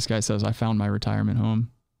 dude, this guy says, I found my retirement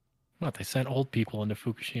home. What? They sent old people into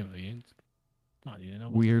Fukushima. You know.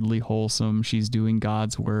 Weirdly wholesome. She's doing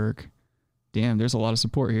God's work. Damn, there's a lot of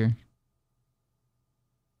support here.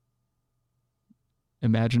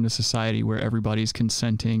 Imagine a society where everybody's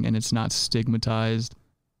consenting and it's not stigmatized.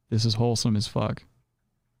 This is wholesome as fuck.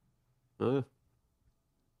 All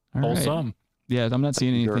wholesome. Right. Yeah, I'm not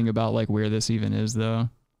seeing anything about like where this even is though.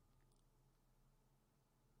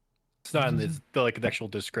 It's not in the like actual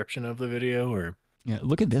description of the video, or yeah.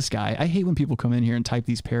 Look at this guy. I hate when people come in here and type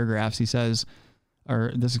these paragraphs. He says,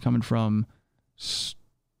 or this is coming from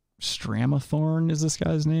Stramathorn. Is this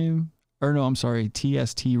guy's name? Or no, I'm sorry,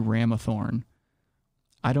 TST Ramathorn.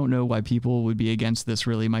 I don't know why people would be against this,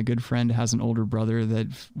 really. My good friend has an older brother that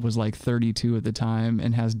was like 32 at the time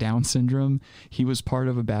and has Down syndrome. He was part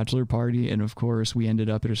of a bachelor party, and of course, we ended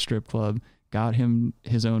up at a strip club, got him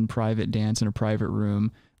his own private dance in a private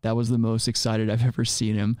room. That was the most excited I've ever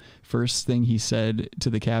seen him. First thing he said to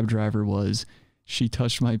the cab driver was, "She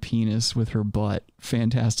touched my penis with her butt."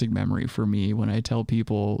 Fantastic memory for me. When I tell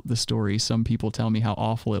people the story, some people tell me how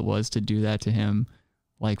awful it was to do that to him.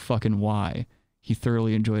 Like, fucking why? He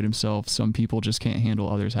thoroughly enjoyed himself. Some people just can't handle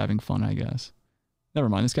others having fun, I guess. Never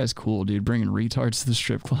mind. This guy's cool, dude. Bringing retards to the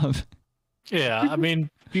strip club. Yeah, I mean,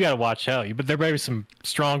 you gotta watch out. But there may be some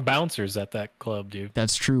strong bouncers at that club, dude.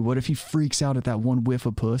 That's true. What if he freaks out at that one whiff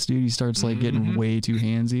of puss, dude? He starts like getting way too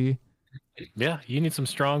handsy. Yeah, you need some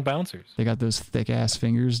strong bouncers. They got those thick ass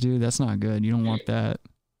fingers, dude. That's not good. You don't want that.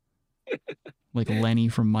 Like Lenny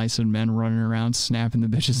from Mice and Men running around snapping the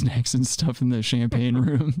bitches' necks and stuff in the champagne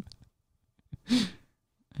room.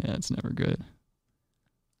 Yeah, it's never good.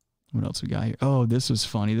 What else we got here? Oh, this was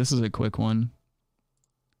funny. This is a quick one.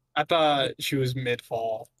 I thought she was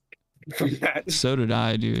mid-fall from that. So did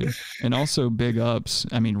I, dude. And also big ups.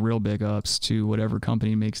 I mean, real big ups to whatever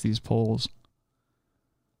company makes these polls.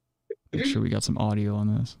 Make sure we got some audio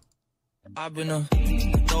on this. I've been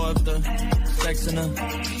throw up the sex in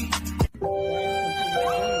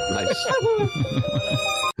Nice.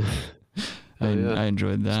 I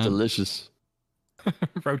enjoyed that. It's delicious.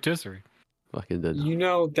 Rotisserie. Fucking dead. You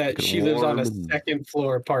know that she lives on a second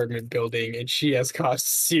floor apartment building and she has caused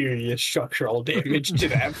serious structural damage to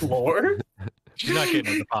that floor. She's not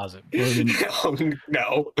getting a deposit. Logan,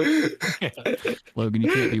 no. Logan,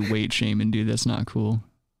 you can't be weight shaming, dude. That's not cool.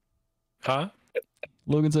 Huh?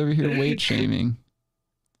 Logan's over here weight shaming.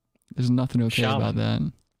 There's nothing okay about that.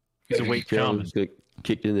 He's a weight shaman.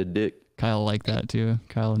 Kicked in the dick. Kyle liked that too.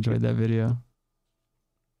 Kyle enjoyed that video.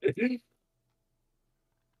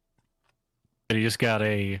 But he just got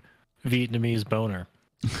a Vietnamese boner.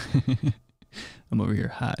 I'm over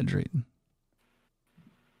here hydrating.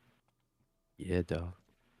 Yeah, dog.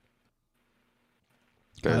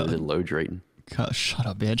 Better than low drating. Kyle, shut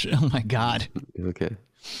up, bitch. Oh my god. Okay.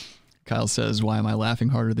 Kyle says, "Why am I laughing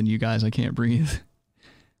harder than you guys? I can't breathe."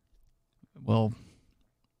 Well,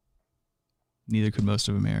 neither could most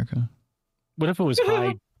of America. What if it was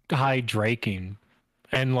hydraking?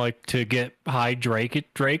 And like to get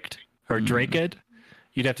draked or draked,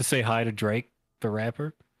 you'd have to say hi to Drake, the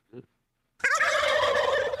rapper.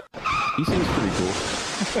 He seems pretty cool.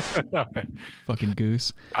 Okay. Fucking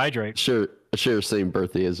goose. Hydrate. Sure, I share the same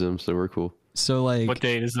birthday as him, so we're cool. So like, what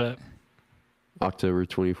date is that? October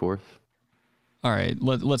 24th. All right,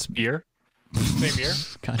 let's year. Same year.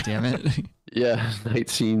 God damn it. Yeah,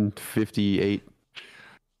 1958.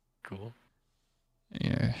 Cool.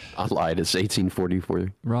 Yeah. I lied. It's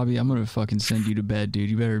 1844. Robbie, I'm gonna fucking send you to bed, dude.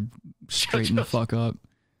 You better straighten the fuck up.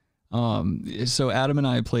 So Adam and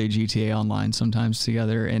I play GTA Online sometimes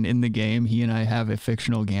together, and in the game, he and I have a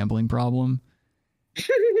fictional gambling problem.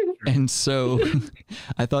 And so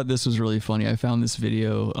I thought this was really funny. I found this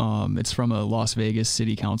video. It's from a Las Vegas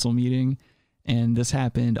City Council meeting, and this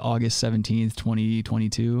happened August 17th,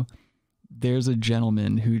 2022. There's a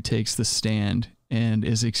gentleman who takes the stand and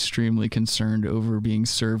is extremely concerned over being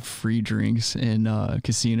served free drinks in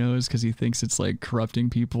casinos because he thinks it's like corrupting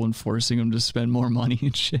people and forcing them to spend more money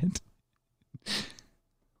and shit.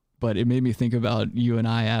 But it made me think about you and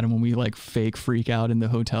I, Adam, when we like fake freak out in the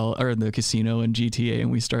hotel or the casino in GTA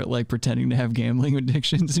and we start like pretending to have gambling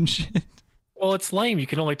addictions and shit. Well, it's lame. You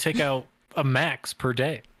can only take out a max per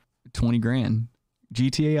day. 20 grand.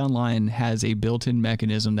 GTA Online has a built-in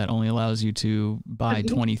mechanism that only allows you to buy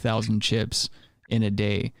 20,000 chips in a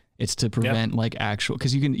day. It's to prevent like actual,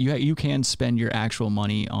 because you can spend your actual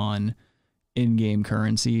money on in-game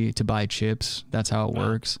currency to buy chips. That's how it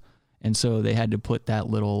works. And so they had to put that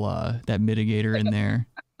little that mitigator in there,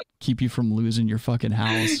 keep you from losing your fucking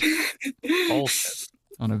house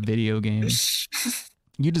on a video game.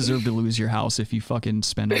 You deserve to lose your house if you fucking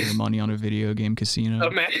spend all your money on a video game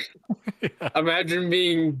casino. Imagine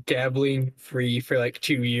being gambling free for like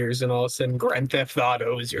 2 years and all of a sudden Grand Theft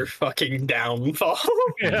Auto is your fucking downfall.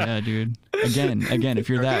 Yeah, dude. Again, if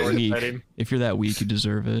you're that weak, you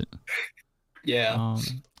deserve it. Yeah. Oh,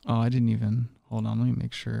 I didn't even. Hold on, let me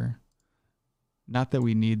make sure. Not that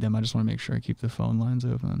we need them. I just want to make sure I keep the phone lines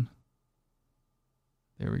open.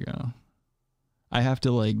 There we go. I have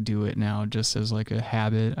to like do it now just as like a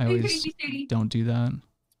habit. I always don't do that.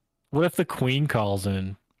 What if the Queen calls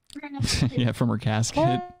in? Yeah, from her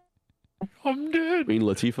casket. I'm dead. Queen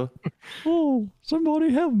Latifah. Oh,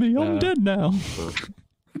 somebody help me. I'm dead now.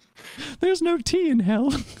 There's no tea in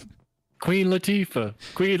hell. Queen Latifah.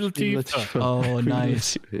 Queen Latifah. Oh,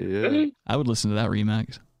 nice. Yeah. I would listen to that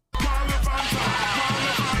remix.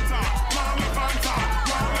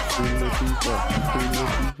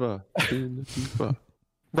 Queen Latifah.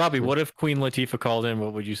 Robbie, what if Queen Latifah called in?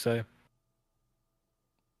 What would you say?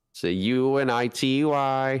 Say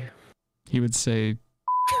UNITY. He would say,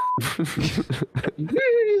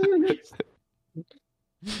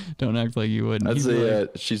 don't act like you wouldn't. I'd say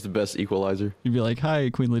she's the best equalizer. You'd be like, hi,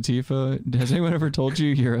 Queen Latifah. Has anyone ever told you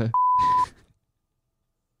you're a...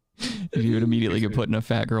 You would immediately get put in a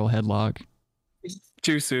fat girl headlock.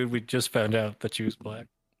 Too soon. We just found out that she was black.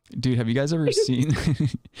 Dude, have you guys ever seen...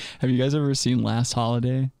 have you guys ever seen Last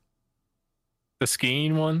Holiday? The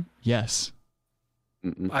skiing one? Yes.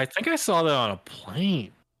 I think I saw that on a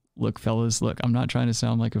plane. Look, fellas, look, I'm not trying to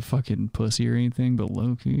sound like a fucking pussy or anything, but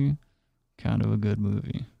low-key, kind of a good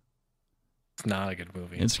movie. It's not a good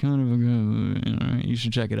movie. It's kind of a good movie. All right, you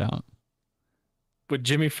should check it out. With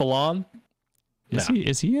Jimmy Fallon? Is he in it?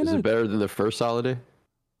 Is it better than the first Holiday?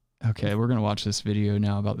 Okay, we're gonna watch this video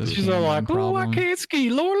now about this. She's all like, "Oh, I can't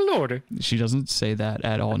ski, Lord." She doesn't say that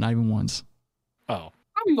at all, not even once. Oh,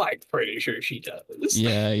 I'm like pretty sure she does.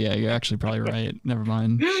 Yeah, you're actually probably right. Never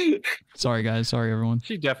mind. Sorry, guys. Sorry, everyone.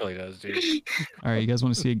 She definitely does, dude. All right, you guys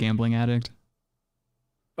want to see a gambling addict?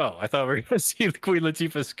 Oh, I thought we were gonna see the Queen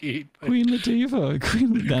Latifah ski. Queen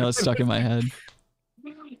Latifah. That was stuck in my head.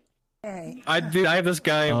 I have this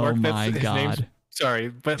guy at work. Oh my his god. name's, sorry,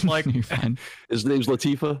 but like, you're fine. His name's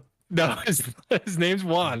Latifah. No, his name's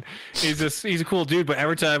Juan. He's a cool dude, but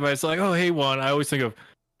every time I was like, oh hey Juan, I always think of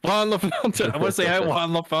Juan LaFonta. I want to say hi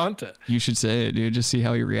Juan LaFonta. You should say it, dude. Just see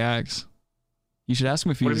how he reacts. You should ask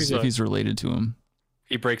him if he's related to him.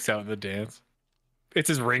 He breaks out in the dance. It's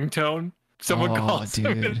his ringtone. Someone calls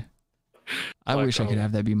dude. him. I wish I could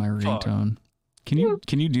have that be my ringtone. Can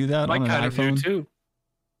you do that on an iPhone? Too.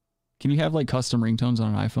 Can you have like custom ringtones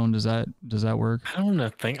on an iPhone? Does that work? I don't know.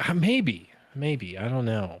 Maybe. I don't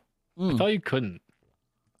know. I thought you couldn't.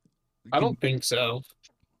 I don't think so.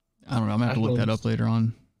 I don't know. I'm gonna have to look that up later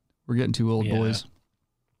on. We're getting too old, boys.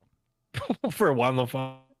 For Juan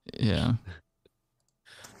LaFonta. Yeah.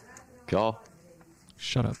 Call.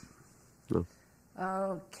 Shut up. No.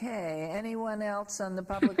 Okay. Anyone else on the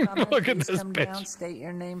public comment? Look at Please this come bitch. down, state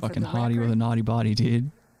your name Fucking for the hottie record. with a naughty body, dude.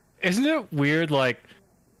 Isn't it weird? Like,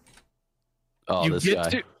 Oh, this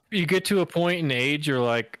guy. You get to a point in age, you're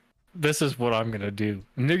like, this is what I'm gonna do.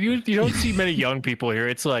 And you don't see many young people here.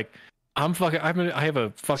 It's like, I have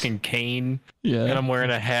a fucking cane, Yeah. and I'm wearing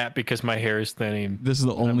a hat because my hair is thinning. This is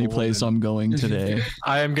the only place I'm going today.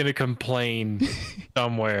 I am gonna complain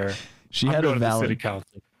somewhere. She I'm had going a to the valid city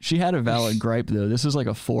council. She had a valid gripe though. This is like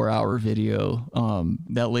a 4-hour video.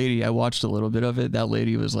 That lady, I watched a little bit of it. That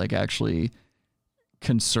lady was like actually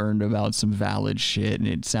concerned about some valid shit, and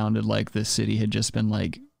it sounded like the city had just been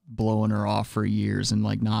like blowing her off for years and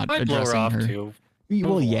like not I'd blow addressing her off her. too.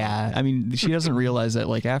 Well, yeah. I mean, she doesn't realize that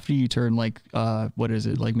like after you turn like what is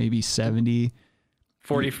it, like maybe 70,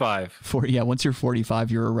 45. Yeah, once you're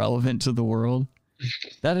 45, you're irrelevant to the world.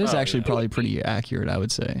 That is actually probably pretty accurate, I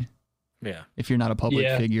would say. Yeah. If you're not a public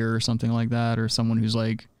figure or something like that, or someone who's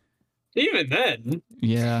like, Even then,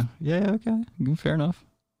 yeah, okay, fair enough.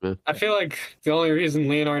 I feel like the only reason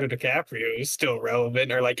Leonardo DiCaprio is still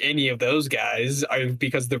relevant, or like any of those guys, are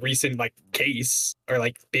because the recent like case or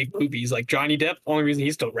like big movies like Johnny Depp. Only reason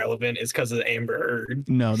he's still relevant is because of Amber Heard.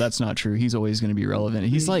 No, that's not true. He's always going to be relevant.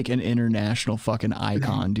 He's like an international fucking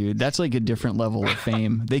icon, dude. That's like a different level of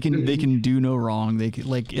fame. They can do no wrong. They can,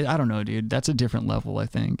 like, I don't know, dude. That's a different level, I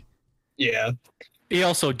think. Yeah. He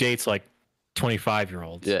also dates like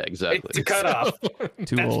 25-year-olds. Yeah, exactly. It's a cutoff.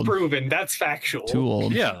 Too That's old. proven. That's factual. Too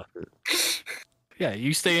old. Yeah. Yeah,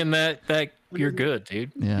 you stay in that you're good,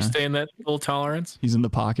 dude. Yeah. You stay in that little tolerance. He's in the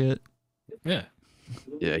pocket. Yeah.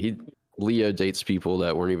 Yeah, Leo dates people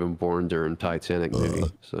that weren't even born during Titanic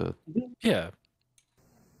movie. So yeah.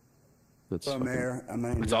 That's Hello, Mayor.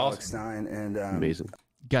 My name is Alex Stein, and amazing.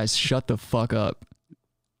 Guys, shut the fuck up.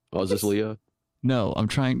 Oh, is this Leo? No, I'm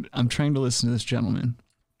trying to listen to this gentleman.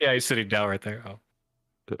 Yeah, he's sitting down right there. Oh.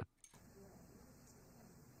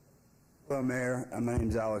 Hello, Mayor. My name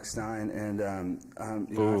is Alex Stein, and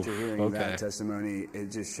after hearing that testimony, it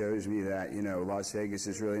just shows me that Las Vegas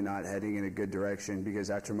is really not heading in a good direction. Because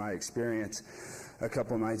after my experience a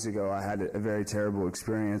couple nights ago, I had a very terrible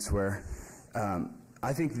experience where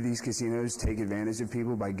I think that these casinos take advantage of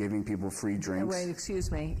people by giving people free drinks. Wait,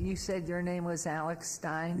 excuse me. You said your name was Alex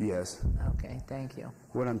Stein? Yes. Okay, thank you.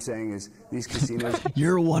 What I'm saying is these casinos.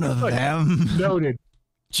 You're one of them. Noted.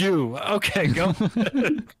 Jew. Okay, go.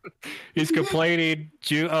 He's complaining.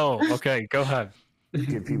 Jew. Oh, okay. Go ahead.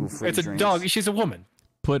 Give people free It's a drinks. dog. She's a woman.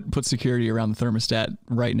 Put security around the thermostat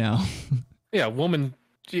right now. Yeah, woman.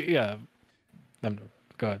 Yeah.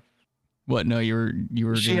 Go ahead. What? No, you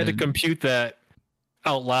were. She had to compute that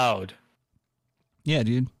out loud. Yeah,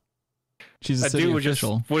 dude. She's a city dude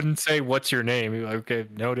official. Wouldn't say what's your name. He'd be like, okay,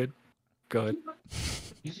 noted. Go ahead.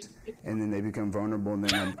 And then they become vulnerable and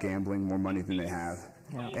then end up gambling more money than they have.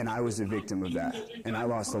 And I was a victim of that. And I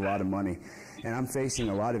lost a lot of money. And I'm facing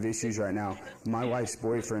a lot of issues right now. My wife's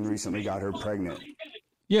boyfriend recently got her pregnant.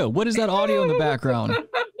 Yo, what is that audio in the background?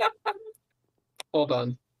 Hold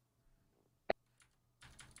on.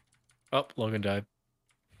 Oh, Logan died.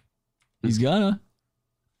 He's gonna.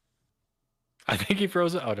 I think he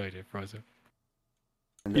froze it. Oh no, he did froze it.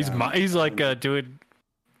 He's like doing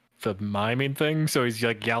the miming thing, so he's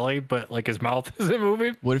like yelling, but like his mouth isn't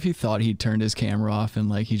moving. What if he thought he turned his camera off and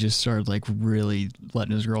like he just started like really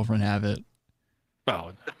letting his girlfriend have it?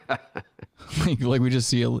 Oh. like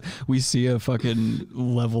we see a fucking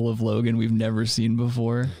level of Logan we've never seen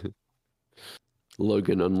before.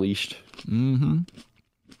 Logan Unleashed. Mm-hmm.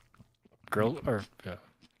 Girl or yeah.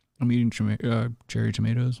 I'm eating cherry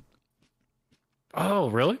tomatoes. Oh,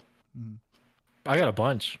 really? I got a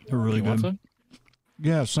bunch. They're really You want good. some?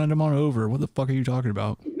 Yeah, send them on over. What the fuck are you talking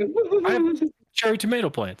about? I have cherry tomato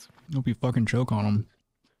plants. Hope you fucking choke on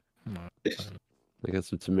them. I got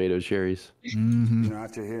some tomato cherries. Mm-hmm. You know,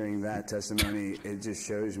 after hearing that testimony, it just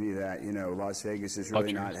shows me that, you know, Las Vegas is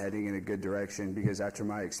really not heading in a good direction, because after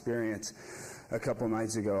my experience a couple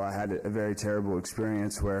nights ago, I had a very terrible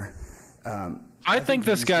experience where I think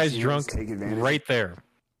this guy's drunk right there.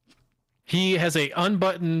 He has a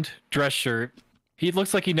unbuttoned dress shirt. He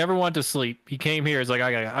looks like he never wanted to sleep. He came here. He's like,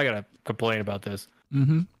 I gotta complain about this.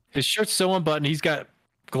 Mm-hmm. His shirt's so unbuttoned. He's got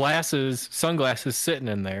sunglasses sitting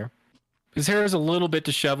in there. His hair is a little bit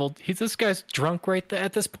disheveled. This guy's drunk right there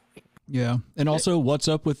at this point. Yeah. And also, what's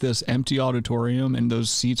up with this empty auditorium and those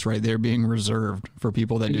seats right there being reserved for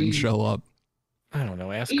people that didn't show up? I don't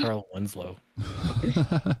know. Ask Carl Winslow.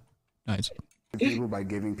 Nice. People by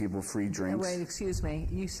giving people free drinks. Wait, excuse me.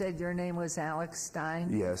 You said your name was Alex Stein?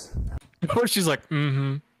 Yes. Or she's like,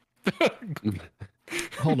 mm-hmm.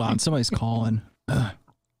 Hold on. Somebody's calling.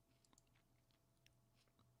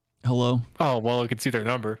 Hello? Oh, well, I could see their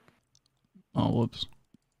number. Oh, whoops.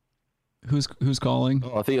 Who's calling?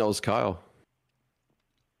 Oh, I think that was Kyle.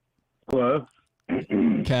 Hello?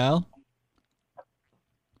 Cal?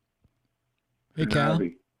 Hey, Cal.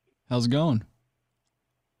 How's it going?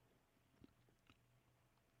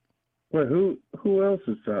 Wait, who else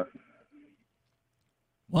is that?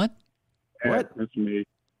 What? What? That's me.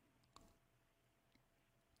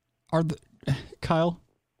 Kyle?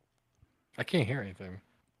 I can't hear anything.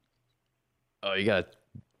 Oh, you gotta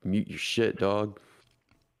mute your shit, dog.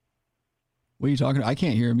 What are you talking about? I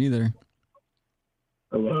can't hear him either.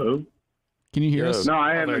 Hello? Can you hear us? No,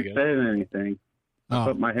 I haven't said anything. I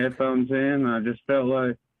put my headphones in, and I just felt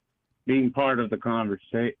like being part of the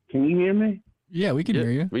conversation. Can you hear me? Yeah, we can hear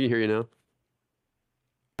you. We can hear you now.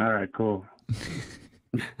 All right, cool.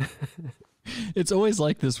 It's always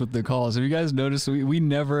like this with the calls. Have you guys noticed we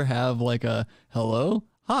never have like a hello?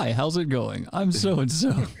 Hi, how's it going? I'm so and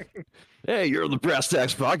so. Hey, you're on the Brass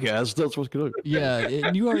Tacks podcast. That's what's going on. Yeah,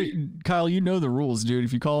 and you are, Kyle, you know the rules, dude.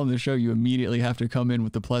 If you call on the show, you immediately have to come in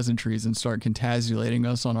with the pleasantries and start contasulating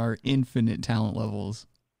us on our infinite talent levels.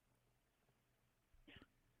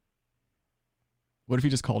 What if you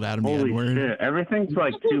just called Adam the Holy N-word? shit. Everything's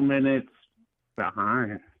like 2 minutes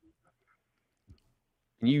behind.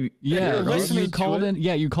 You called in.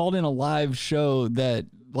 Yeah, you called in a live show that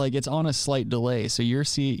like it's on a slight delay, so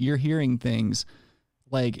you're hearing things.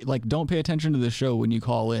 Like don't pay attention to the show when you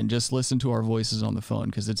call in. Just listen to our voices on the phone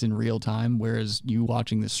because it's in real time. Whereas you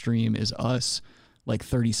watching the stream is us like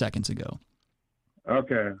 30 seconds ago.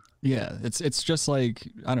 Okay. Yeah, it's just like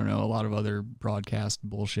I don't know a lot of other broadcast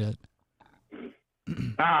bullshit.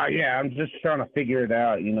 Yeah, I'm just trying to figure it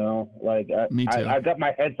out. You know, like Me too. I got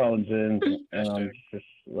my headphones in, and I'm just.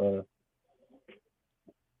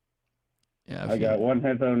 I got one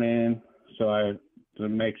headphone in, so I to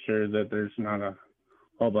make sure that there's not a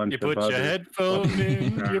whole bunch You of put other. your headphone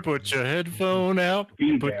in, you put your headphone out,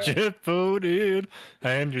 you put your headphone in,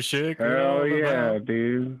 and you shake it Hell all yeah, about.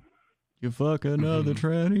 dude. You fuck another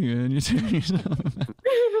tranny and you turn yourself.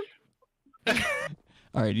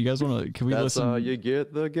 All right, you guys want to? Can we That's listen? how you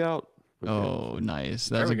get the gout. Okay. Oh, nice.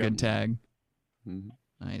 That's a good tag. Mm-hmm.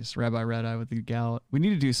 Nice. Rabbi Red Eye with the gout. We need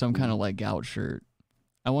to do some kind of like gout shirt.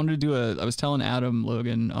 I wanted to do I was telling Adam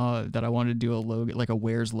Logan that I wanted to do a Logan, like a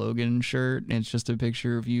Where's Logan shirt, and it's just a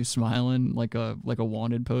picture of you smiling like a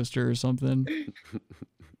wanted poster or something.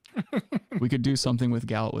 We could do something with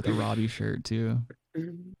gout with a Robbie shirt too.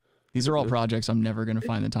 These are all projects I'm never gonna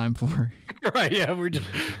find the time for. Right? Yeah, we're just.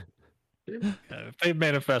 If they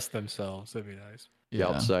manifest themselves, that'd be nice. The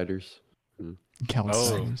Outsiders.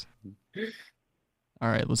 Outsiders. All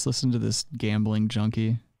right, let's listen to this gambling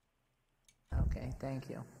junkie. Okay, thank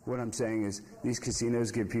you. What I'm saying is these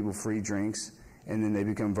casinos give people free drinks, and then they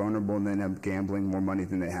become vulnerable and then end up gambling more money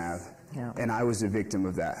than they have. Yeah. And I was a victim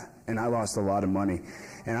of that, and I lost a lot of money.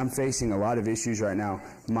 And I'm facing a lot of issues right now.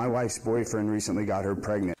 My wife's boyfriend recently got her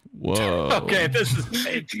pregnant. Whoa. Okay, this is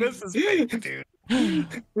fake. This is fake, dude.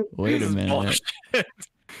 Wait a minute.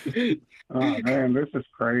 Oh man, this is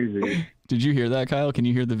crazy. Did you hear that, Kyle? Can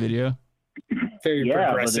you hear the video? Very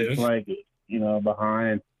progressive. But it's like, you know,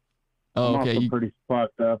 behind. Oh, I'm okay. also pretty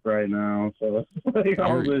fucked up right now, so like,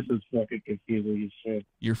 all this is fucking confusing as shit.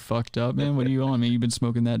 You're fucked up, man. What are you on, man? You been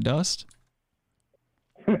smoking that dust?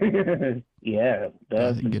 Yeah,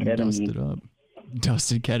 dust and getting ketamine. dusted up.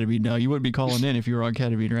 Dusted ketamine. No, you wouldn't be calling in if you were on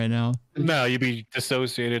ketamine right now. No, you'd be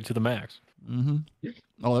dissociated to the max. Mm-hmm.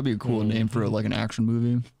 Oh, that'd be a cool name for like an action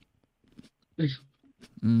movie.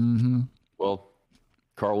 Mm-hmm. Well,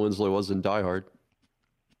 Carl Winslow was in Die Hard.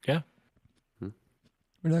 Yeah.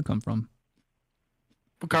 Where'd that come from?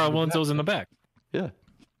 But Carl Winslow's in the back. Yeah.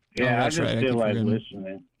 Yeah, I that's just right. I feel keep like forgetting.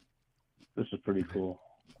 listening. This is pretty cool.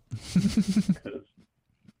 'Cause,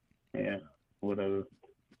 yeah, whatever.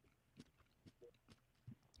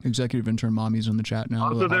 Executive intern mommy's in the chat now.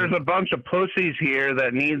 Also, there's a bunch of pussies here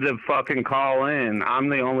that need to fucking call in. I'm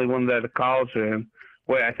the only one that calls in.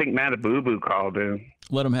 Wait, I think Matt Boo Boo called in.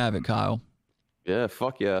 Let them have it, Kyle. Yeah,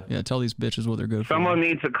 fuck yeah. Yeah, tell these bitches what they're good for. Someone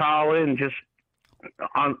needs to call in. Just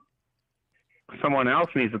on. Someone else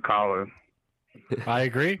needs to call in. I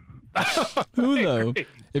agree. Who though?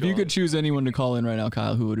 If you could choose anyone to call in right now,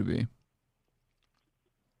 Kyle, who would it be?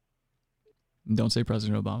 Don't say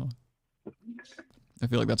President Obama. I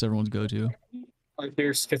feel like that's everyone's go-to.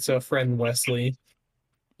 Your schizo friend Wesley.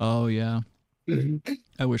 Oh yeah.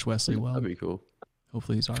 I wish Wesley well. That'd be cool.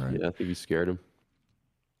 Hopefully he's all right. Yeah, I think he scared him.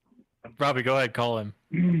 Robbie, go ahead, call him.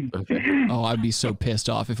 Okay. Oh, I'd be so pissed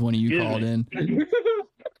off if one of you called in.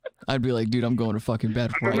 I'd be like, dude, I'm going to fucking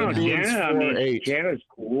bed right now. Jana's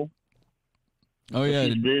cool. Oh yeah.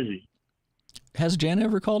 She's busy. Has Jana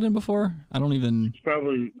ever called in before? I don't even. It's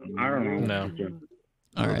probably. I don't know. No.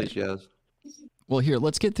 All I right. think she has. Well, here,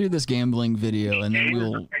 let's get through this gambling video, and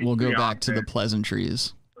then we'll go back to the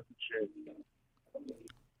pleasantries.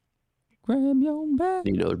 Grab your back.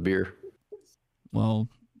 Need another beer. Well,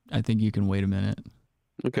 I think you can wait a minute.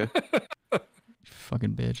 Okay.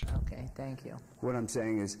 Fucking bitch. Okay, thank you. What I'm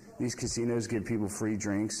saying is these casinos give people free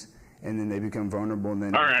drinks, and then they become vulnerable and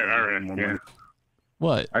then... All right. Yeah.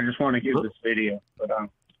 What? I just want to hear this video, but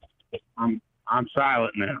I'm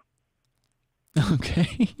silent now.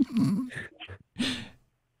 Okay.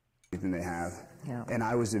 Than they have. Yeah. And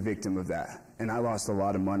I was a victim of that. And I lost a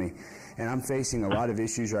lot of money. And I'm facing a lot of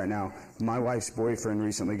issues right now. My wife's boyfriend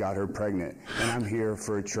recently got her pregnant. And I'm here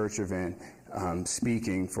for a church event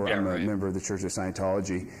speaking for, I'm a member of the Church of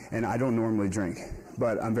Scientology. And I don't normally drink.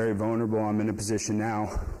 But I'm very vulnerable. I'm in a position now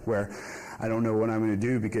where I don't know what I'm going to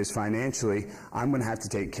do because financially I'm going to have to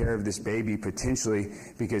take care of this baby potentially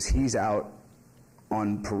because he's out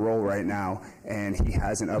on parole right now, and he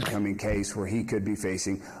has an upcoming case where he could be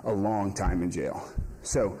facing a long time in jail.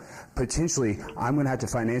 So potentially, I'm going to have to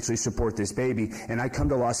financially support this baby, and I come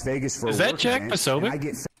to Las Vegas for. Is that Jack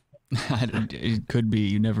Posobiec? It could be.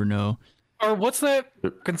 You never know. Or what's that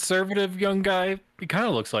conservative young guy? He kind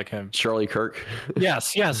of looks like him. Charlie Kirk.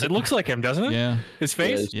 Yes, it looks like him, doesn't it? Yeah. His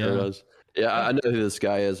face. Yeah, it sure does. Yeah, I know who this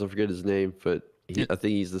guy is. I forget his name, but I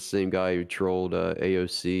think he's the same guy who trolled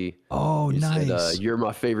AOC. Oh, he nice. Said, you're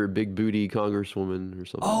my favorite big booty congresswoman or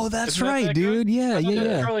something. Oh, that's right, dude. Yeah.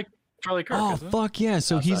 Charlie Kirk. Oh, fuck yeah.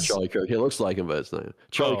 So That's he's not Charlie Kirk. He looks like him, but it's not.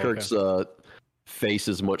 Charlie Kirk's face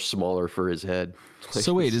is much smaller for his head.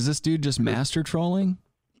 So wait, is this dude just master trolling?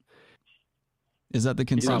 Is that the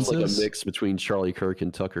consensus? He sounds like a mix between Charlie Kirk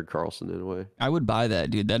and Tucker Carlson in a way. I would buy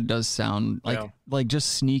that, dude. That does sound like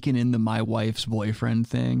just sneaking in the my wife's boyfriend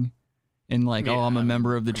thing. And like, oh, I'm a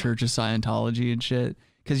member of the Church of Scientology and shit.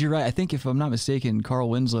 Because you're right. I think if I'm not mistaken, Carl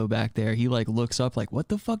Winslow back there, he like looks up like, what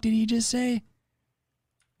the fuck did he just say?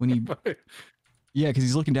 When he, yeah, because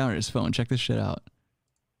he's looking down at his phone. Check this shit out.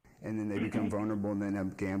 And then they become vulnerable and then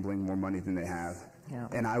end up gambling more money than they have. Yeah.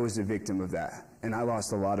 And I was a victim of that. And I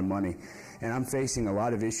lost a lot of money. And I'm facing a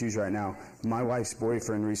lot of issues right now. My wife's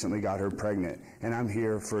boyfriend recently got her pregnant. And I'm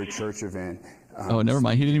here for a church event. Oh, never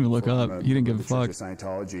mind. He didn't even look up. He didn't give a fuck.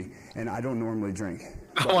 Scientology, and I don't normally drink.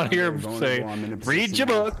 I want to hear him say, "Read your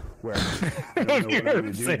book." Where I don't know what I'm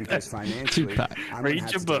going to do because financially, I'm going to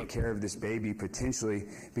have to take care of this baby potentially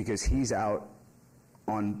because he's out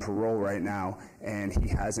on parole right now, and he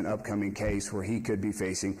has an upcoming case where he could be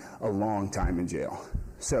facing a long time in jail.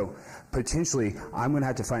 So potentially, I'm going to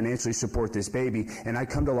have to financially support this baby, and I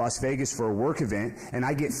come to Las Vegas for a work event, and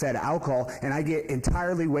I get fed alcohol, and I get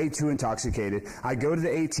entirely way too intoxicated. I go to the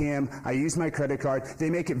ATM, I use my credit card.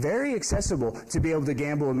 They make it very accessible to be able to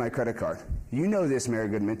gamble with my credit card. You know this, Mayor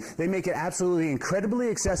Goodman. They make it absolutely incredibly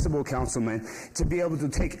accessible, Councilman, to be able to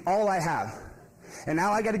take all I have. And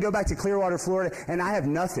now I got to go back to Clearwater, Florida, and I have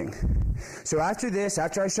nothing. So after this,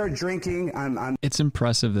 after I start drinking, I'm It's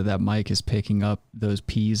impressive that that mic is picking up those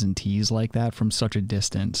P's and T's like that from such a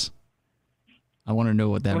distance. I want to know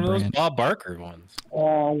what that One of those brand. Bob Barker ones.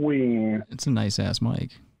 Oh, It's a nice ass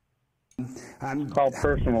mic. It's called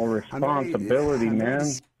personal responsibility, man.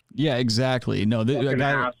 Yeah, exactly. No, a Fucking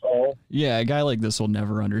guy. asshole. Yeah, a guy like this will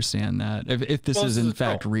never understand that if this is in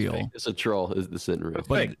fact real. It's a troll. This isn't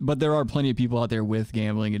real. But there are plenty of people out there with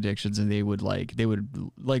gambling addictions, and they would like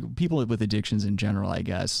people with addictions in general, I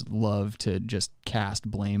guess, love to just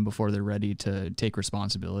cast blame before they're ready to take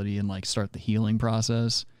responsibility and like start the healing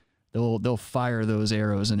process. They'll fire those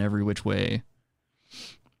arrows in every which way.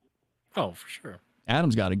 Oh, for sure.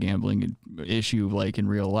 Adam's got a gambling issue like in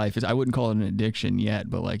real life. I wouldn't call it an addiction yet,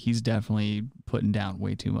 but like he's definitely putting down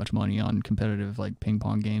way too much money on competitive like ping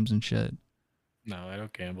pong games and shit. No, I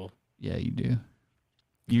don't gamble. Yeah, you do.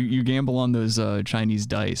 You gamble on those Chinese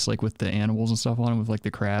dice, like with the animals and stuff on them, with like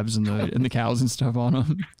the crabs and the cows and stuff on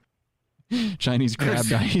them. Chinese crab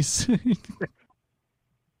dice.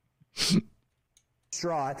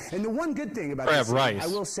 straw. And the one good thing about Crab this city, rice. I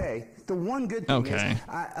will say, the one good thing Okay. is,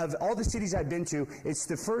 of all the cities I've been to, it's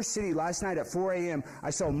the first city last night at 4 a.m. I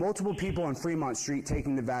saw multiple people on Fremont Street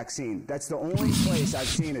taking the vaccine. That's the only place I've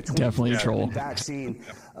seen a Definitely a troll. vaccine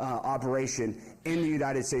operation in the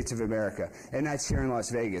United States of America, and that's here in Las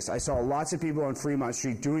Vegas. I saw lots of people on Fremont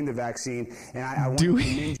Street doing the vaccine, and I want to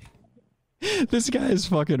commend This guy is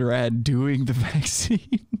fucking rad doing the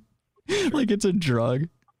vaccine. Like it's a drug.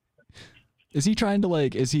 Is he trying to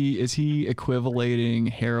like, is he equivalating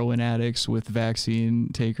heroin addicts with vaccine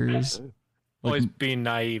takers? Well, he's being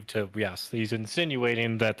naive to, yes, he's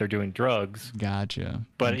insinuating that they're doing drugs. Gotcha.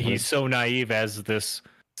 But he's so naive as this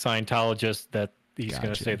Scientologist that he's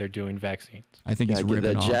going to say they're doing vaccines. I think he's Gotta get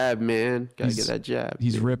ripping that off. jab, man. Gotta get that jab.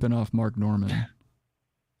 He's ripping off Mark Norman.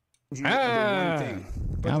 you the one thing.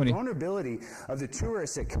 But Howdy. the vulnerability of the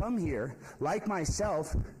tourists that come here, like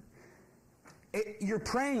myself, you're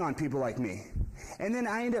preying on people like me. And then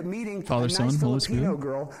I end up meeting Father, a son, nice Holy Filipino Spirit.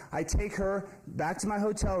 girl. I take her back to my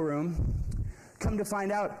hotel room. Come to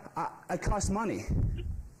find out, I cost money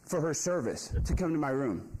for her service to come to my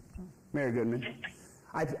room. Mary Goodman.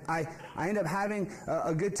 I end up having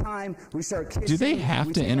a good time. We start kissing. Do they have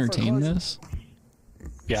We to take off our entertain clothes. this?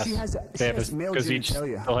 Yes, She has, they have she has male because each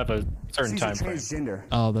genitalia. they'll have a certain She's time a frame. transgender.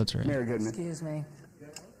 Oh, that's right. Mary Goodman. Excuse me.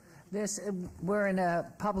 We're in a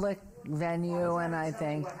public venue, and I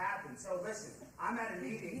think. What happened? So listen, I'm at a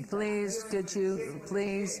meeting. Please, could you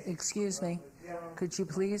please excuse me? Could you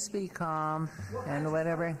please be calm and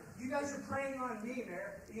whatever? You guys are preying on me,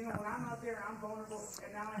 Mayor. You know, when I'm out there, I'm vulnerable,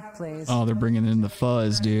 and now I have. Please. Oh, they're bringing in the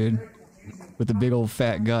fuzz, dude. With the big old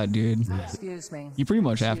fat gut, dude. Excuse me. You pretty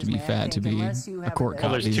much have to be Excuse me, I fat to think be unless you a have court a-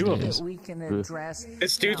 cop there's these two of days. that we can address.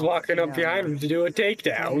 This dude's walking up behind him to do a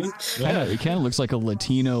takedown. It kind of looks like a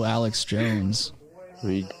Latino Alex Jones. I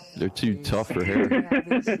mean, they're too tough for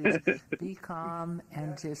hair. Be calm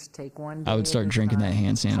and just take one. I would day start at a drinking that time.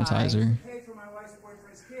 hand sanitizer.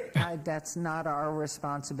 That's not our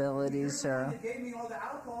responsibility, sir.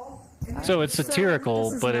 So it's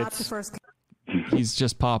satirical, but it's He's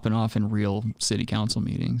just popping off in real city council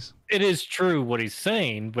meetings. it is true what he's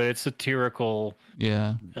saying, but it's satirical.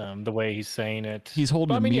 Yeah. The way he's saying it. He's holding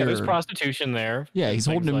But, I a mean, yeah, mirror. there's prostitution there. Yeah, and he's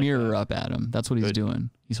holding things a like mirror that. up at him. That's what he's doing.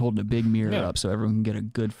 He's holding a big mirror Yeah. up so everyone can get a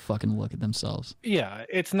good fucking look at themselves. Yeah,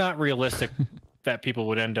 it's not realistic that people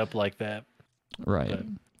would end up like that. Right. But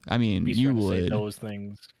I mean, he's you trying to say would. those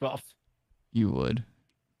things. Well, You would.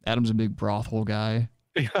 Adam's a big brothel guy.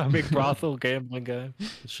 yeah, big brothel gambling guy.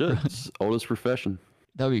 Shit, it's oldest profession.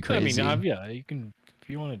 That would be crazy. I mean, yeah, you can if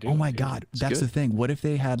you want to do. Oh it, my dude. God, It's that's good. the thing. What if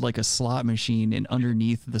they had like a slot machine, and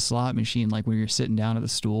underneath the slot machine, like when you're sitting down at the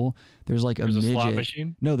stool, there's like There's a a midget. slot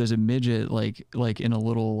machine? No, there's a midget like in a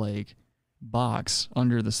little like box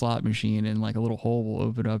under the slot machine, and like a little hole will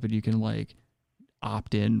open up, and you can like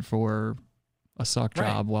opt in for a suck Right.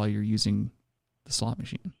 job while you're using the slot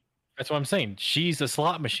machine. That's what I'm saying. She's a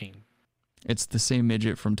slot machine. It's the same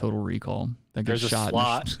midget from Total Recall that gets There's a shot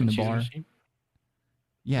slot in the and she's a bar. machine.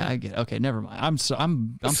 Yeah, I get it. Okay, never mind. I'm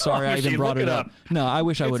sorry I Machine, even brought look it up. No, I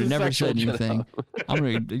wish I It's would have a never said sexual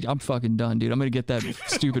anything. I'm fucking done, dude. I'm gonna get that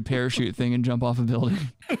stupid parachute thing and jump off a building.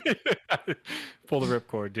 Pull the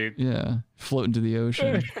ripcord, dude. Yeah, float into the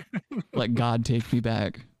ocean. Let God take me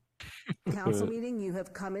back. Council meeting you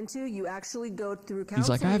have come into, you actually go through council He's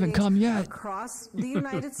like, I haven't meetings come yet. across the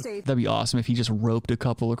United States. That'd be awesome if he just roped a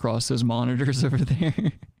couple across those monitors over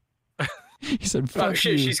there. He said, fuck Oh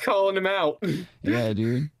shit, you. she's calling him out. Yeah,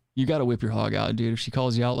 dude. You gotta whip your hog out, dude. If she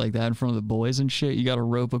calls you out like that in front of the boys and shit, you gotta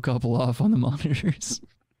rope a couple off on the monitors.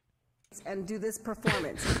 And do this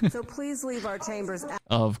performance. So please leave our chambers.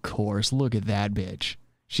 Of course. Look at that bitch.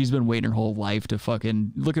 She's been waiting her whole life to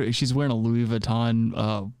fucking look at. She's wearing a Louis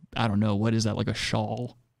Vuitton. I don't know, what is that, like a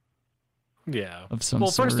shawl? Yeah. Of some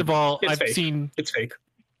well, sort. first of all, It's I've fake. seen. It's fake.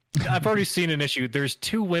 I've already seen an issue. There's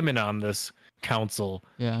 2 women on this council.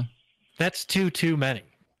 Yeah. That's too many.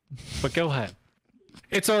 But go ahead.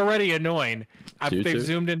 It's already annoying. They've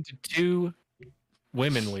zoomed into 2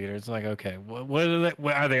 women leaders. Like, okay, what are they?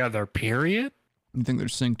 What, are they on their period? You think they're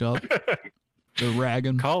synced up? They're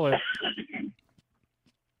ragging. Call it.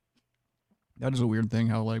 That is a weird thing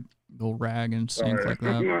how like they'll rag and sync like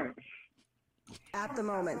that. At the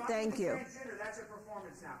moment, thank you. That's a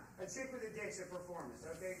performance now. A chick with a dick's a performance,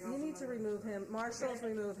 okay? You need to remove him. Marshals,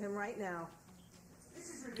 remove him right now.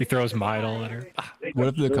 He throws Midol at her. What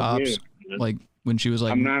if the cops, like when she was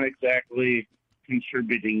like, I'm not exactly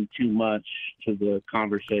contributing too much to the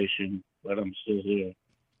conversation, but I'm still here.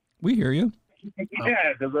 we hear you.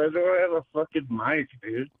 Yeah, because I don't have a fucking mic,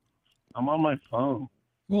 dude. I'm on my phone.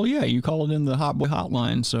 Well, yeah, you called in the Hot Boy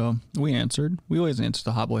hotline, so we answered. We always answer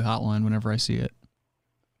the Hot Boy hotline whenever I see it.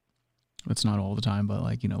 It's not all the time, but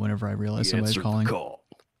like, you know, whenever I realize somebody's calling. Call.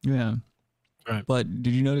 Yeah. Right. But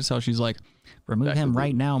did you notice how she's like, remove him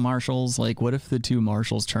right now, marshals? Like, what if the 2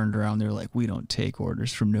 marshals turned around? They're like, we don't take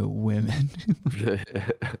orders from no women.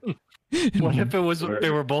 What if it was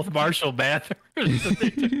they were both Marshall Mathers?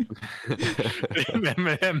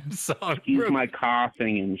 Eminem song. Use my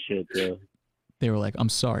coughing and shit, though. They were like, I'm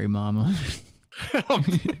sorry, mama.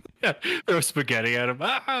 Yeah, throw spaghetti at him.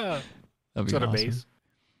 Ah! That'd be Sort of awesome. base.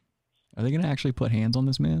 Are they going to actually put hands on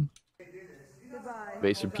this man? Goodbye.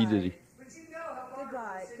 Mason P. Diddy.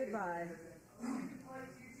 Goodbye. Goodbye.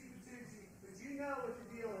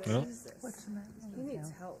 Well, He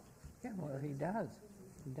needs help. Yeah, well, he does.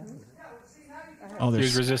 He does. Oh, he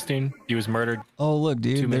was there's. resisting. He was murdered. Oh, look,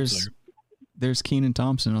 2 dude. minutes There's Keenan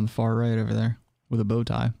Thompson on the far right over there with a bow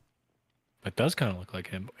tie. It does kind of look like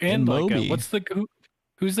him. And And like, Moby.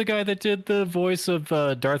 who's the guy that did the voice of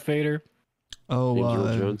Darth Vader? Oh, James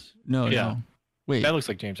Earl Jones. No, Yeah. no. Wait. That looks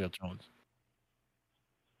like James Earl Jones.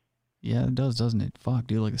 Yeah, it does, doesn't it? Fuck,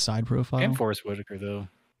 dude, like the side profile. And Forrest Whitaker, though.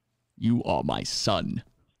 You are my son.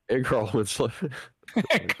 And Carl Winslow.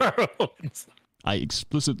 Carl. I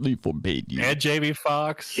explicitly forbade you. And Jamie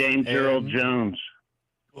Foxx. James Earl Jones.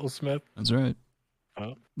 Will Smith. That's right.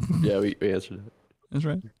 Oh. Yeah, we answered it. That's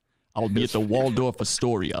right. I'll be at the Waldorf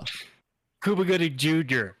Astoria. Cuba Gooding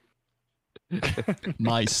Jr.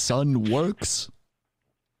 My son works.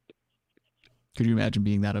 Could you imagine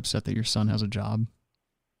being that upset that your son has a job?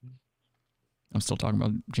 I'm still talking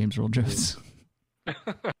about James Earl Jones.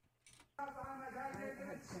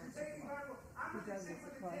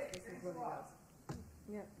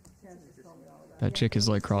 That chick is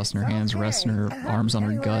like crossing her hands, resting her arms on her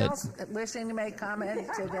Anyone gut. else wishing to make comment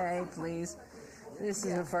today, please? This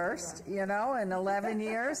is a first, you know, in 11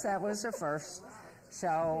 years, that was a first.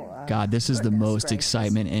 So, God, this is the goodness most gracious.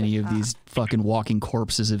 excitement any of these fucking walking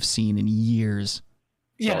corpses have seen in years.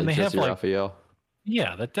 Yeah, and they have Jesse like Raphael.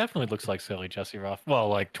 Yeah, that definitely looks like Sally Jesse Roth. Well,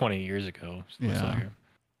 like 20 years ago. it looks Yeah. like her.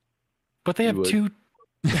 But they have would. 2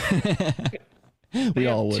 We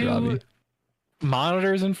all would, 2 Robbie.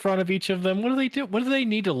 monitors in front of each of them. What do they do? What do they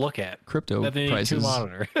need to look at? Crypto That they need 2 prices,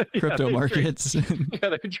 monitor. crypto they markets. Trade, yeah,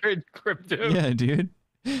 they trade crypto. Yeah, dude.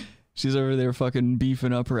 She's over there fucking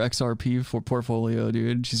beefing up her XRP for portfolio,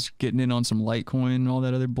 dude. She's getting in on some Litecoin and all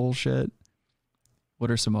that other bullshit. What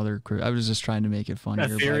are some other? I was just trying to make it funnier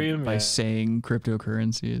Ethereum, by yeah. saying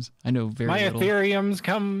cryptocurrencies. I know very My little. Ethereum's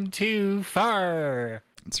come too far.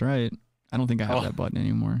 That's right. I don't think I have Oh. that button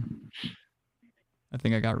anymore. I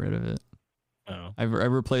think I got rid of it. Oh. I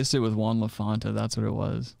replaced it with Juan LaFonta. That's what it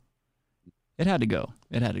was. It had to go.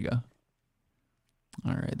 It had to go.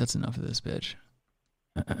 All right, that's enough of this bitch.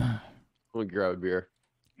 We'll grab a beer.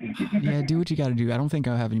 Yeah, do what you got to do. I don't think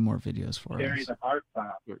I have any more videos for Carry us. the heart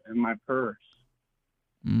top in my purse.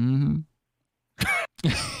 Mm-hmm.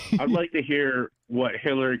 I'd like to hear what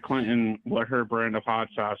Hillary Clinton, what her brand of hot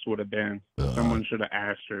sauce would have been. Someone should have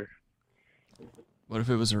asked her. What if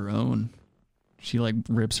it was her own? She like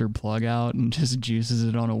rips her plug out and just juices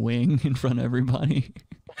it on a wing in front of everybody.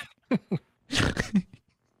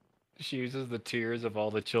 She uses the tears of all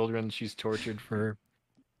the children she's tortured for.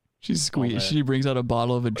 She brings out a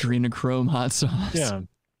bottle of adrenochrome hot sauce. Yeah,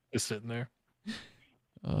 just sitting there.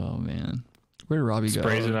 Oh man, where did Robbie go?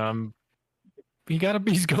 Sprays it on.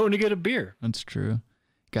 He's going to get a beer. That's true,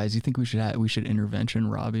 guys. You think we should intervention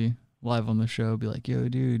Robbie live on the show? Be like, yo,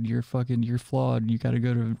 dude, you're flawed. You got to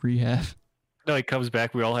go to rehab. No, he comes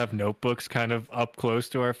back. We all have notebooks kind of up close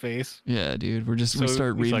to our face. Yeah, dude. We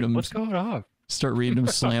start reading like, him. What's going on? Start reading him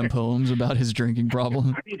slam poems about his drinking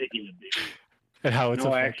problem. I need to get a beer. And how it's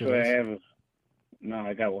actually,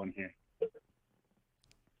 I got one here.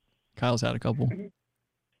 Kyle's had a couple.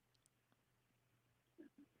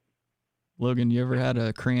 Logan, you ever had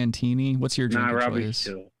a Crantini? What's your drink of choice?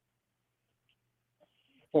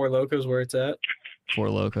 Four Locos, where it's at. Four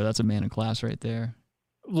Loko. That's a man in class right there.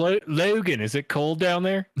 Logan, is it cold down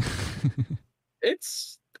there?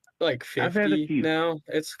 It's like 50 now.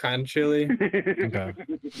 It's kind of chilly. Okay.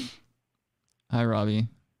 Hi, Robbie.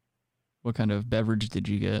 What kind of beverage did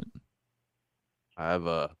you get? I have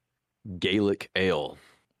a Gaelic ale.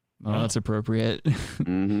 Oh, that's appropriate.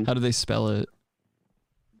 Mm-hmm. How do they spell it?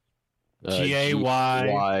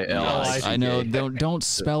 G-A-Y-L-I-C-K. I know. Don't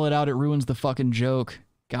spell it out. It ruins the fucking joke.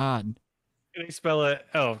 God. Can they spell it?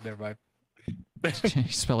 Oh, never mind. You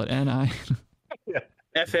spell it N-I.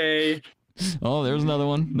 F-A. Oh, there's another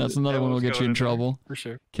one. That's another one will get you in trouble. For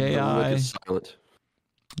sure. K-I. Silent.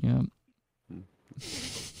 Yeah.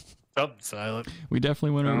 Something silent. We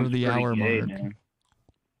definitely went over the hour mark. Man.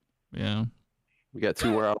 Yeah. We got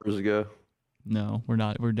 2 more hours to go. No, we're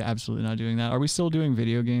not. We're absolutely not doing that. Are we still doing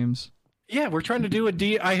video games? Yeah, we're trying to do a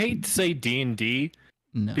D. I hate to say D&D.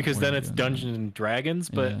 No, because then it's Dungeons and Dragons,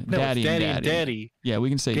 but no, Daddy it's Daddy and and Daddy. Yeah, we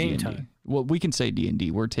can say Game D&D. time. Well, we can say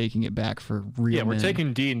D&D. We're taking it back for real. Yeah, we're men.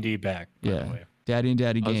 taking D&D back. By Yeah, the way. Daddy and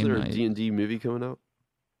Daddy Is game there a night. D&D movie coming out?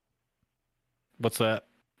 What's that?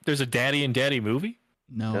 There's a Daddy and Daddy movie?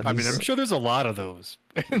 No, I mean, I'm sure there's a lot of those.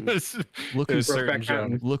 Look There's who's certain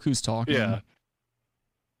genres. Look who's talking. Yeah.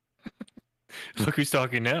 Look who's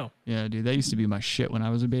talking now. Yeah, dude, that used to be my shit when I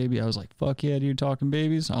was a baby. I was like, "Fuck yeah, dude, talking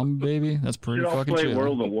babies. I'm a baby. That's pretty You all fucking play chill."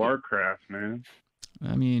 World of Warcraft, man.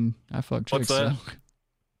 I mean, I fuck chicks. What's that?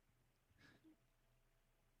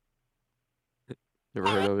 So. Never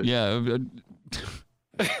heard of it. Yeah.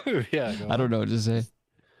 Yeah. I don't know what to say.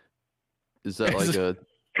 Is that like a?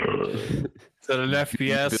 Is that an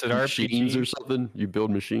FPS, an machines RPG? or something? You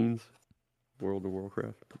build machines. World of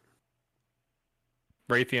Warcraft.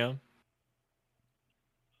 Raytheon.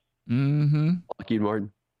 Mm-hmm. Lockheed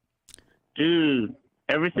Martin. Dude,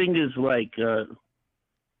 everything is like, yeah,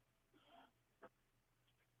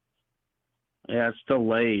 it's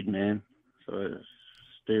delayed, man. So it's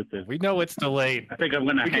stupid. We know it's delayed. I think I'm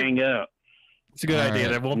gonna hang up. It's a good idea.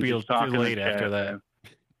 right. That won't be Just talking delayed to after chat, that. man.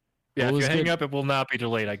 Yeah, Well, if it's you hang good- up, it will not be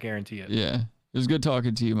delayed. I guarantee it. Yeah. It was good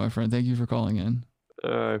talking to you, my friend. Thank you for calling in.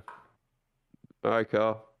 All right,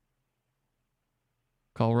 Kyle.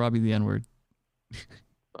 Call Robbie the N-word.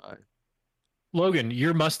 Bye. Logan,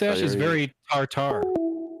 your mustache is very tartar.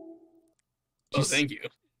 Oh, thank you.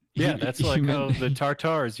 Yeah, that's like how meant, the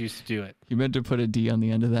Tartars used to do it. you meant to put a D on the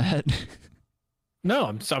end of that. No,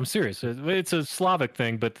 I'm serious. It's a Slavic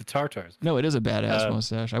thing, but the Tartars. No, it is a badass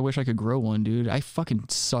mustache. I wish I could grow one, dude. I fucking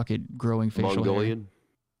suck at growing facial Mongolian.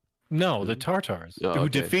 No, the Tartars, Oh, who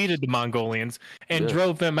okay. defeated the Mongolians and Yeah.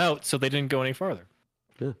 drove them out so they didn't go any farther.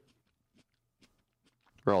 Yeah.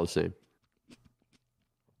 We're all the same. hair.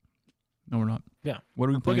 No, we're not. Yeah. What are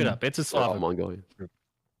we Look playing? it up. It's a We're all Slavic. Mongolian.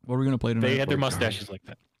 What are we gonna play tonight? They had their mustaches like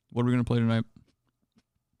that. What are we gonna play tonight?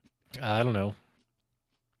 I don't know.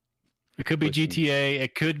 It could be GTA.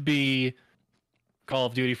 It could be Call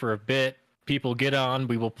of Duty for a bit. People get on.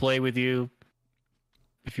 We will play with you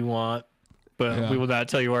if you want, but Yeah. we will not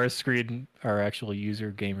tell you our screen, our actual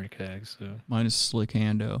user gamer tags. So Mine is Slick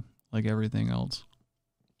Hando, like everything else.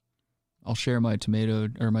 I'll share my tomato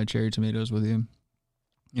or my cherry tomatoes with you,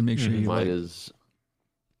 and make sure you Mine like. is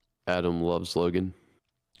Adam Loves Logan.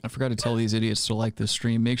 I forgot to tell these idiots to like this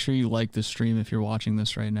stream. Make sure you like this stream if you're watching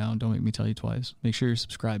this right now. Don't make me tell you twice. Make sure you're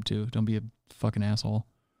subscribed too. Don't be a fucking asshole.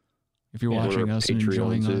 If you're Yeah, watching we're us and Patreon,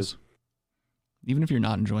 enjoying too. us, even if you're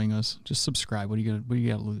not enjoying us, just subscribe. What do you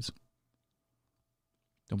got to lose?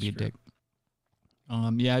 Don't be a dick.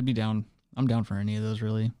 Yeah, I'd be down. I'm down for any of those,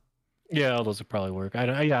 really. yeah, all those would probably work. I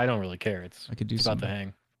don't really care. I could do it's about the something.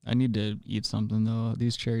 hang. I need to eat something though.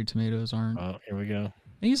 These cherry tomatoes aren't. Oh, here we go.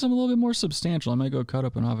 I need something a little bit more substantial. I might go cut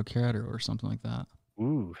up an avocado or something like that.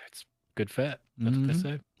 Ooh, it's good fat. That's what they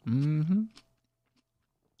say. Mm-hmm.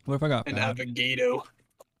 What if I got An fat? avocado.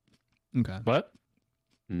 Okay. What?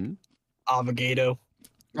 Avogado.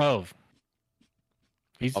 Oh.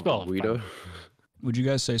 He's spelled Guido. Would you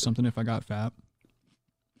guys say something if I got fat?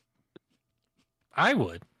 I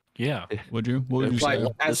would. Yeah. Would you? What would you say?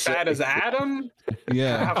 As fat as Adam?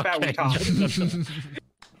 Yeah. How fat we talking?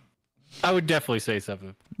 I would definitely say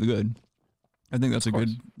something. Good. I think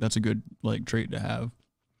that's a good like trait to have.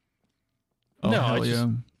 Oh, No, hell yeah.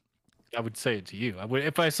 I would say it to you. I would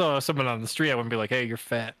if I saw someone on the street. I wouldn't be like, "Hey, you're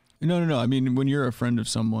fat." No. I mean, when you're a friend of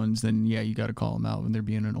someone's, then yeah, you got to call them out when they're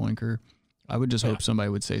being an oinker. I would just hope somebody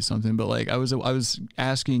would say something. But like, I was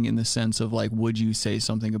asking in the sense of like, would you say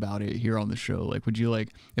something about it here on the show? Like, would you like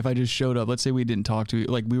if I just showed up? Let's say we didn't talk to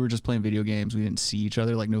like we were just playing video games. We didn't see each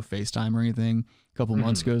other, like no FaceTime or anything. A couple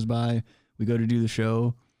months goes by. We go to do the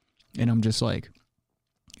show, and I'm just like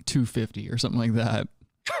 250 or something like that.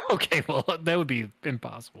 Okay, well that would be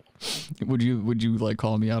impossible. Would you like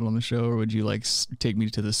call me out on the show, or would you like take me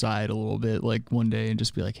to the side a little bit like one day and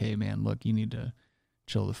just be like, hey man, look, you need to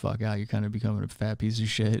chill the fuck out. You're kind of becoming a fat piece of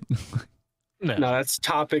shit. No, that's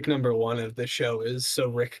topic number 1 of the show is so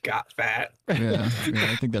Rick got fat. Yeah,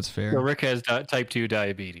 I think that's fair. So Rick has type 2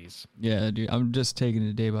 diabetes. Yeah, dude, I'm just taking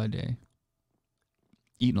it day by day.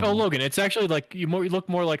 Eating. Oh, Logan, it's actually like you look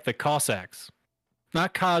more like the Cossacks,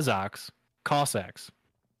 not Kazakhs. Cossacks.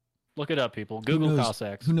 Look it up, people. Google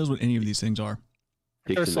Cossacks. Who knows what any of these things are?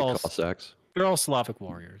 They're all Cossacks. They're all Slavic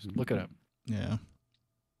warriors. Look it up. Yeah.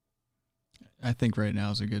 I think right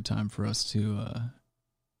now is a good time for us to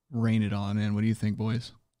rein it on in. What do you think,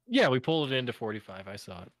 boys? Yeah, we pulled it into 45. I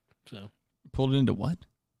saw it. So pulled it into what?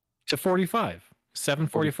 To 45.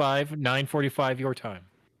 7:45, 9:45 your time.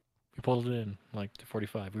 We pulled it in like to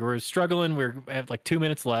 45. We were struggling. We had like 2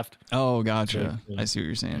 minutes left. Oh, gotcha. I see what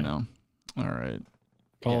you're saying now. All right.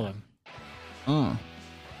 Call him.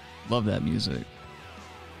 Love that music.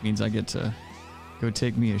 Means I get to go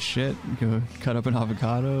take me a shit, go cut up an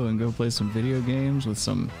avocado, and go play some video games with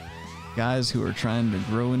some guys who are trying to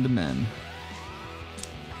grow into men.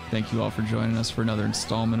 Thank you all for joining us for another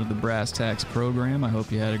installment of the Brass Tacks program. I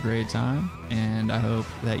hope you had a great time, and I hope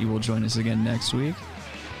that you will join us again next week,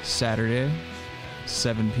 Saturday,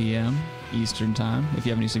 7 p.m. Eastern Time. If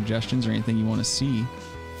you have any suggestions or anything you want to see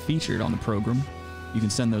featured on the program, you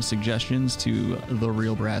can send those suggestions to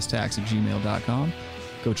therealbrasstacks@gmail.com.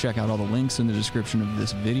 Go check out all the links in the description of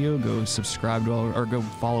this video. Go subscribe to or go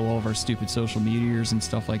follow all of our stupid social medias and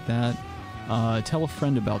stuff like that. Tell a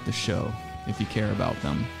friend about the show if you care about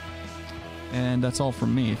them. And that's all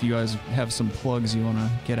from me. If you guys have some plugs you want to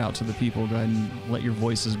get out to the people, go ahead and let your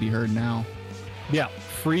voices be heard now. Yeah,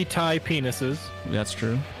 free Thai penises. That's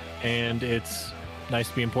true. And it's nice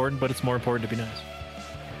to be important, but it's more important to be nice.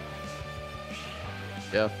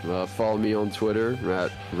 Yeah, follow me on Twitter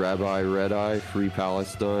at Rabbi Red Eye, free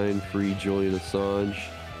Palestine, free Julian Assange,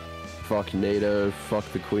 fuck NATO, fuck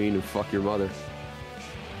the Queen, and fuck your mother.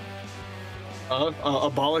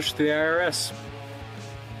 Abolish the IRS.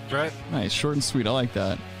 Right. Nice, short and sweet. I like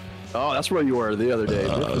that. Oh, that's what you were the other day.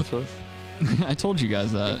 I told you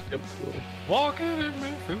guys that. Yep. Walking in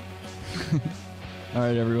Memphis. All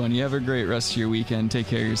right, everyone. You have a great rest of your weekend. Take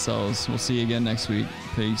care of yourselves. We'll see you again next week.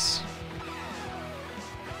 Peace.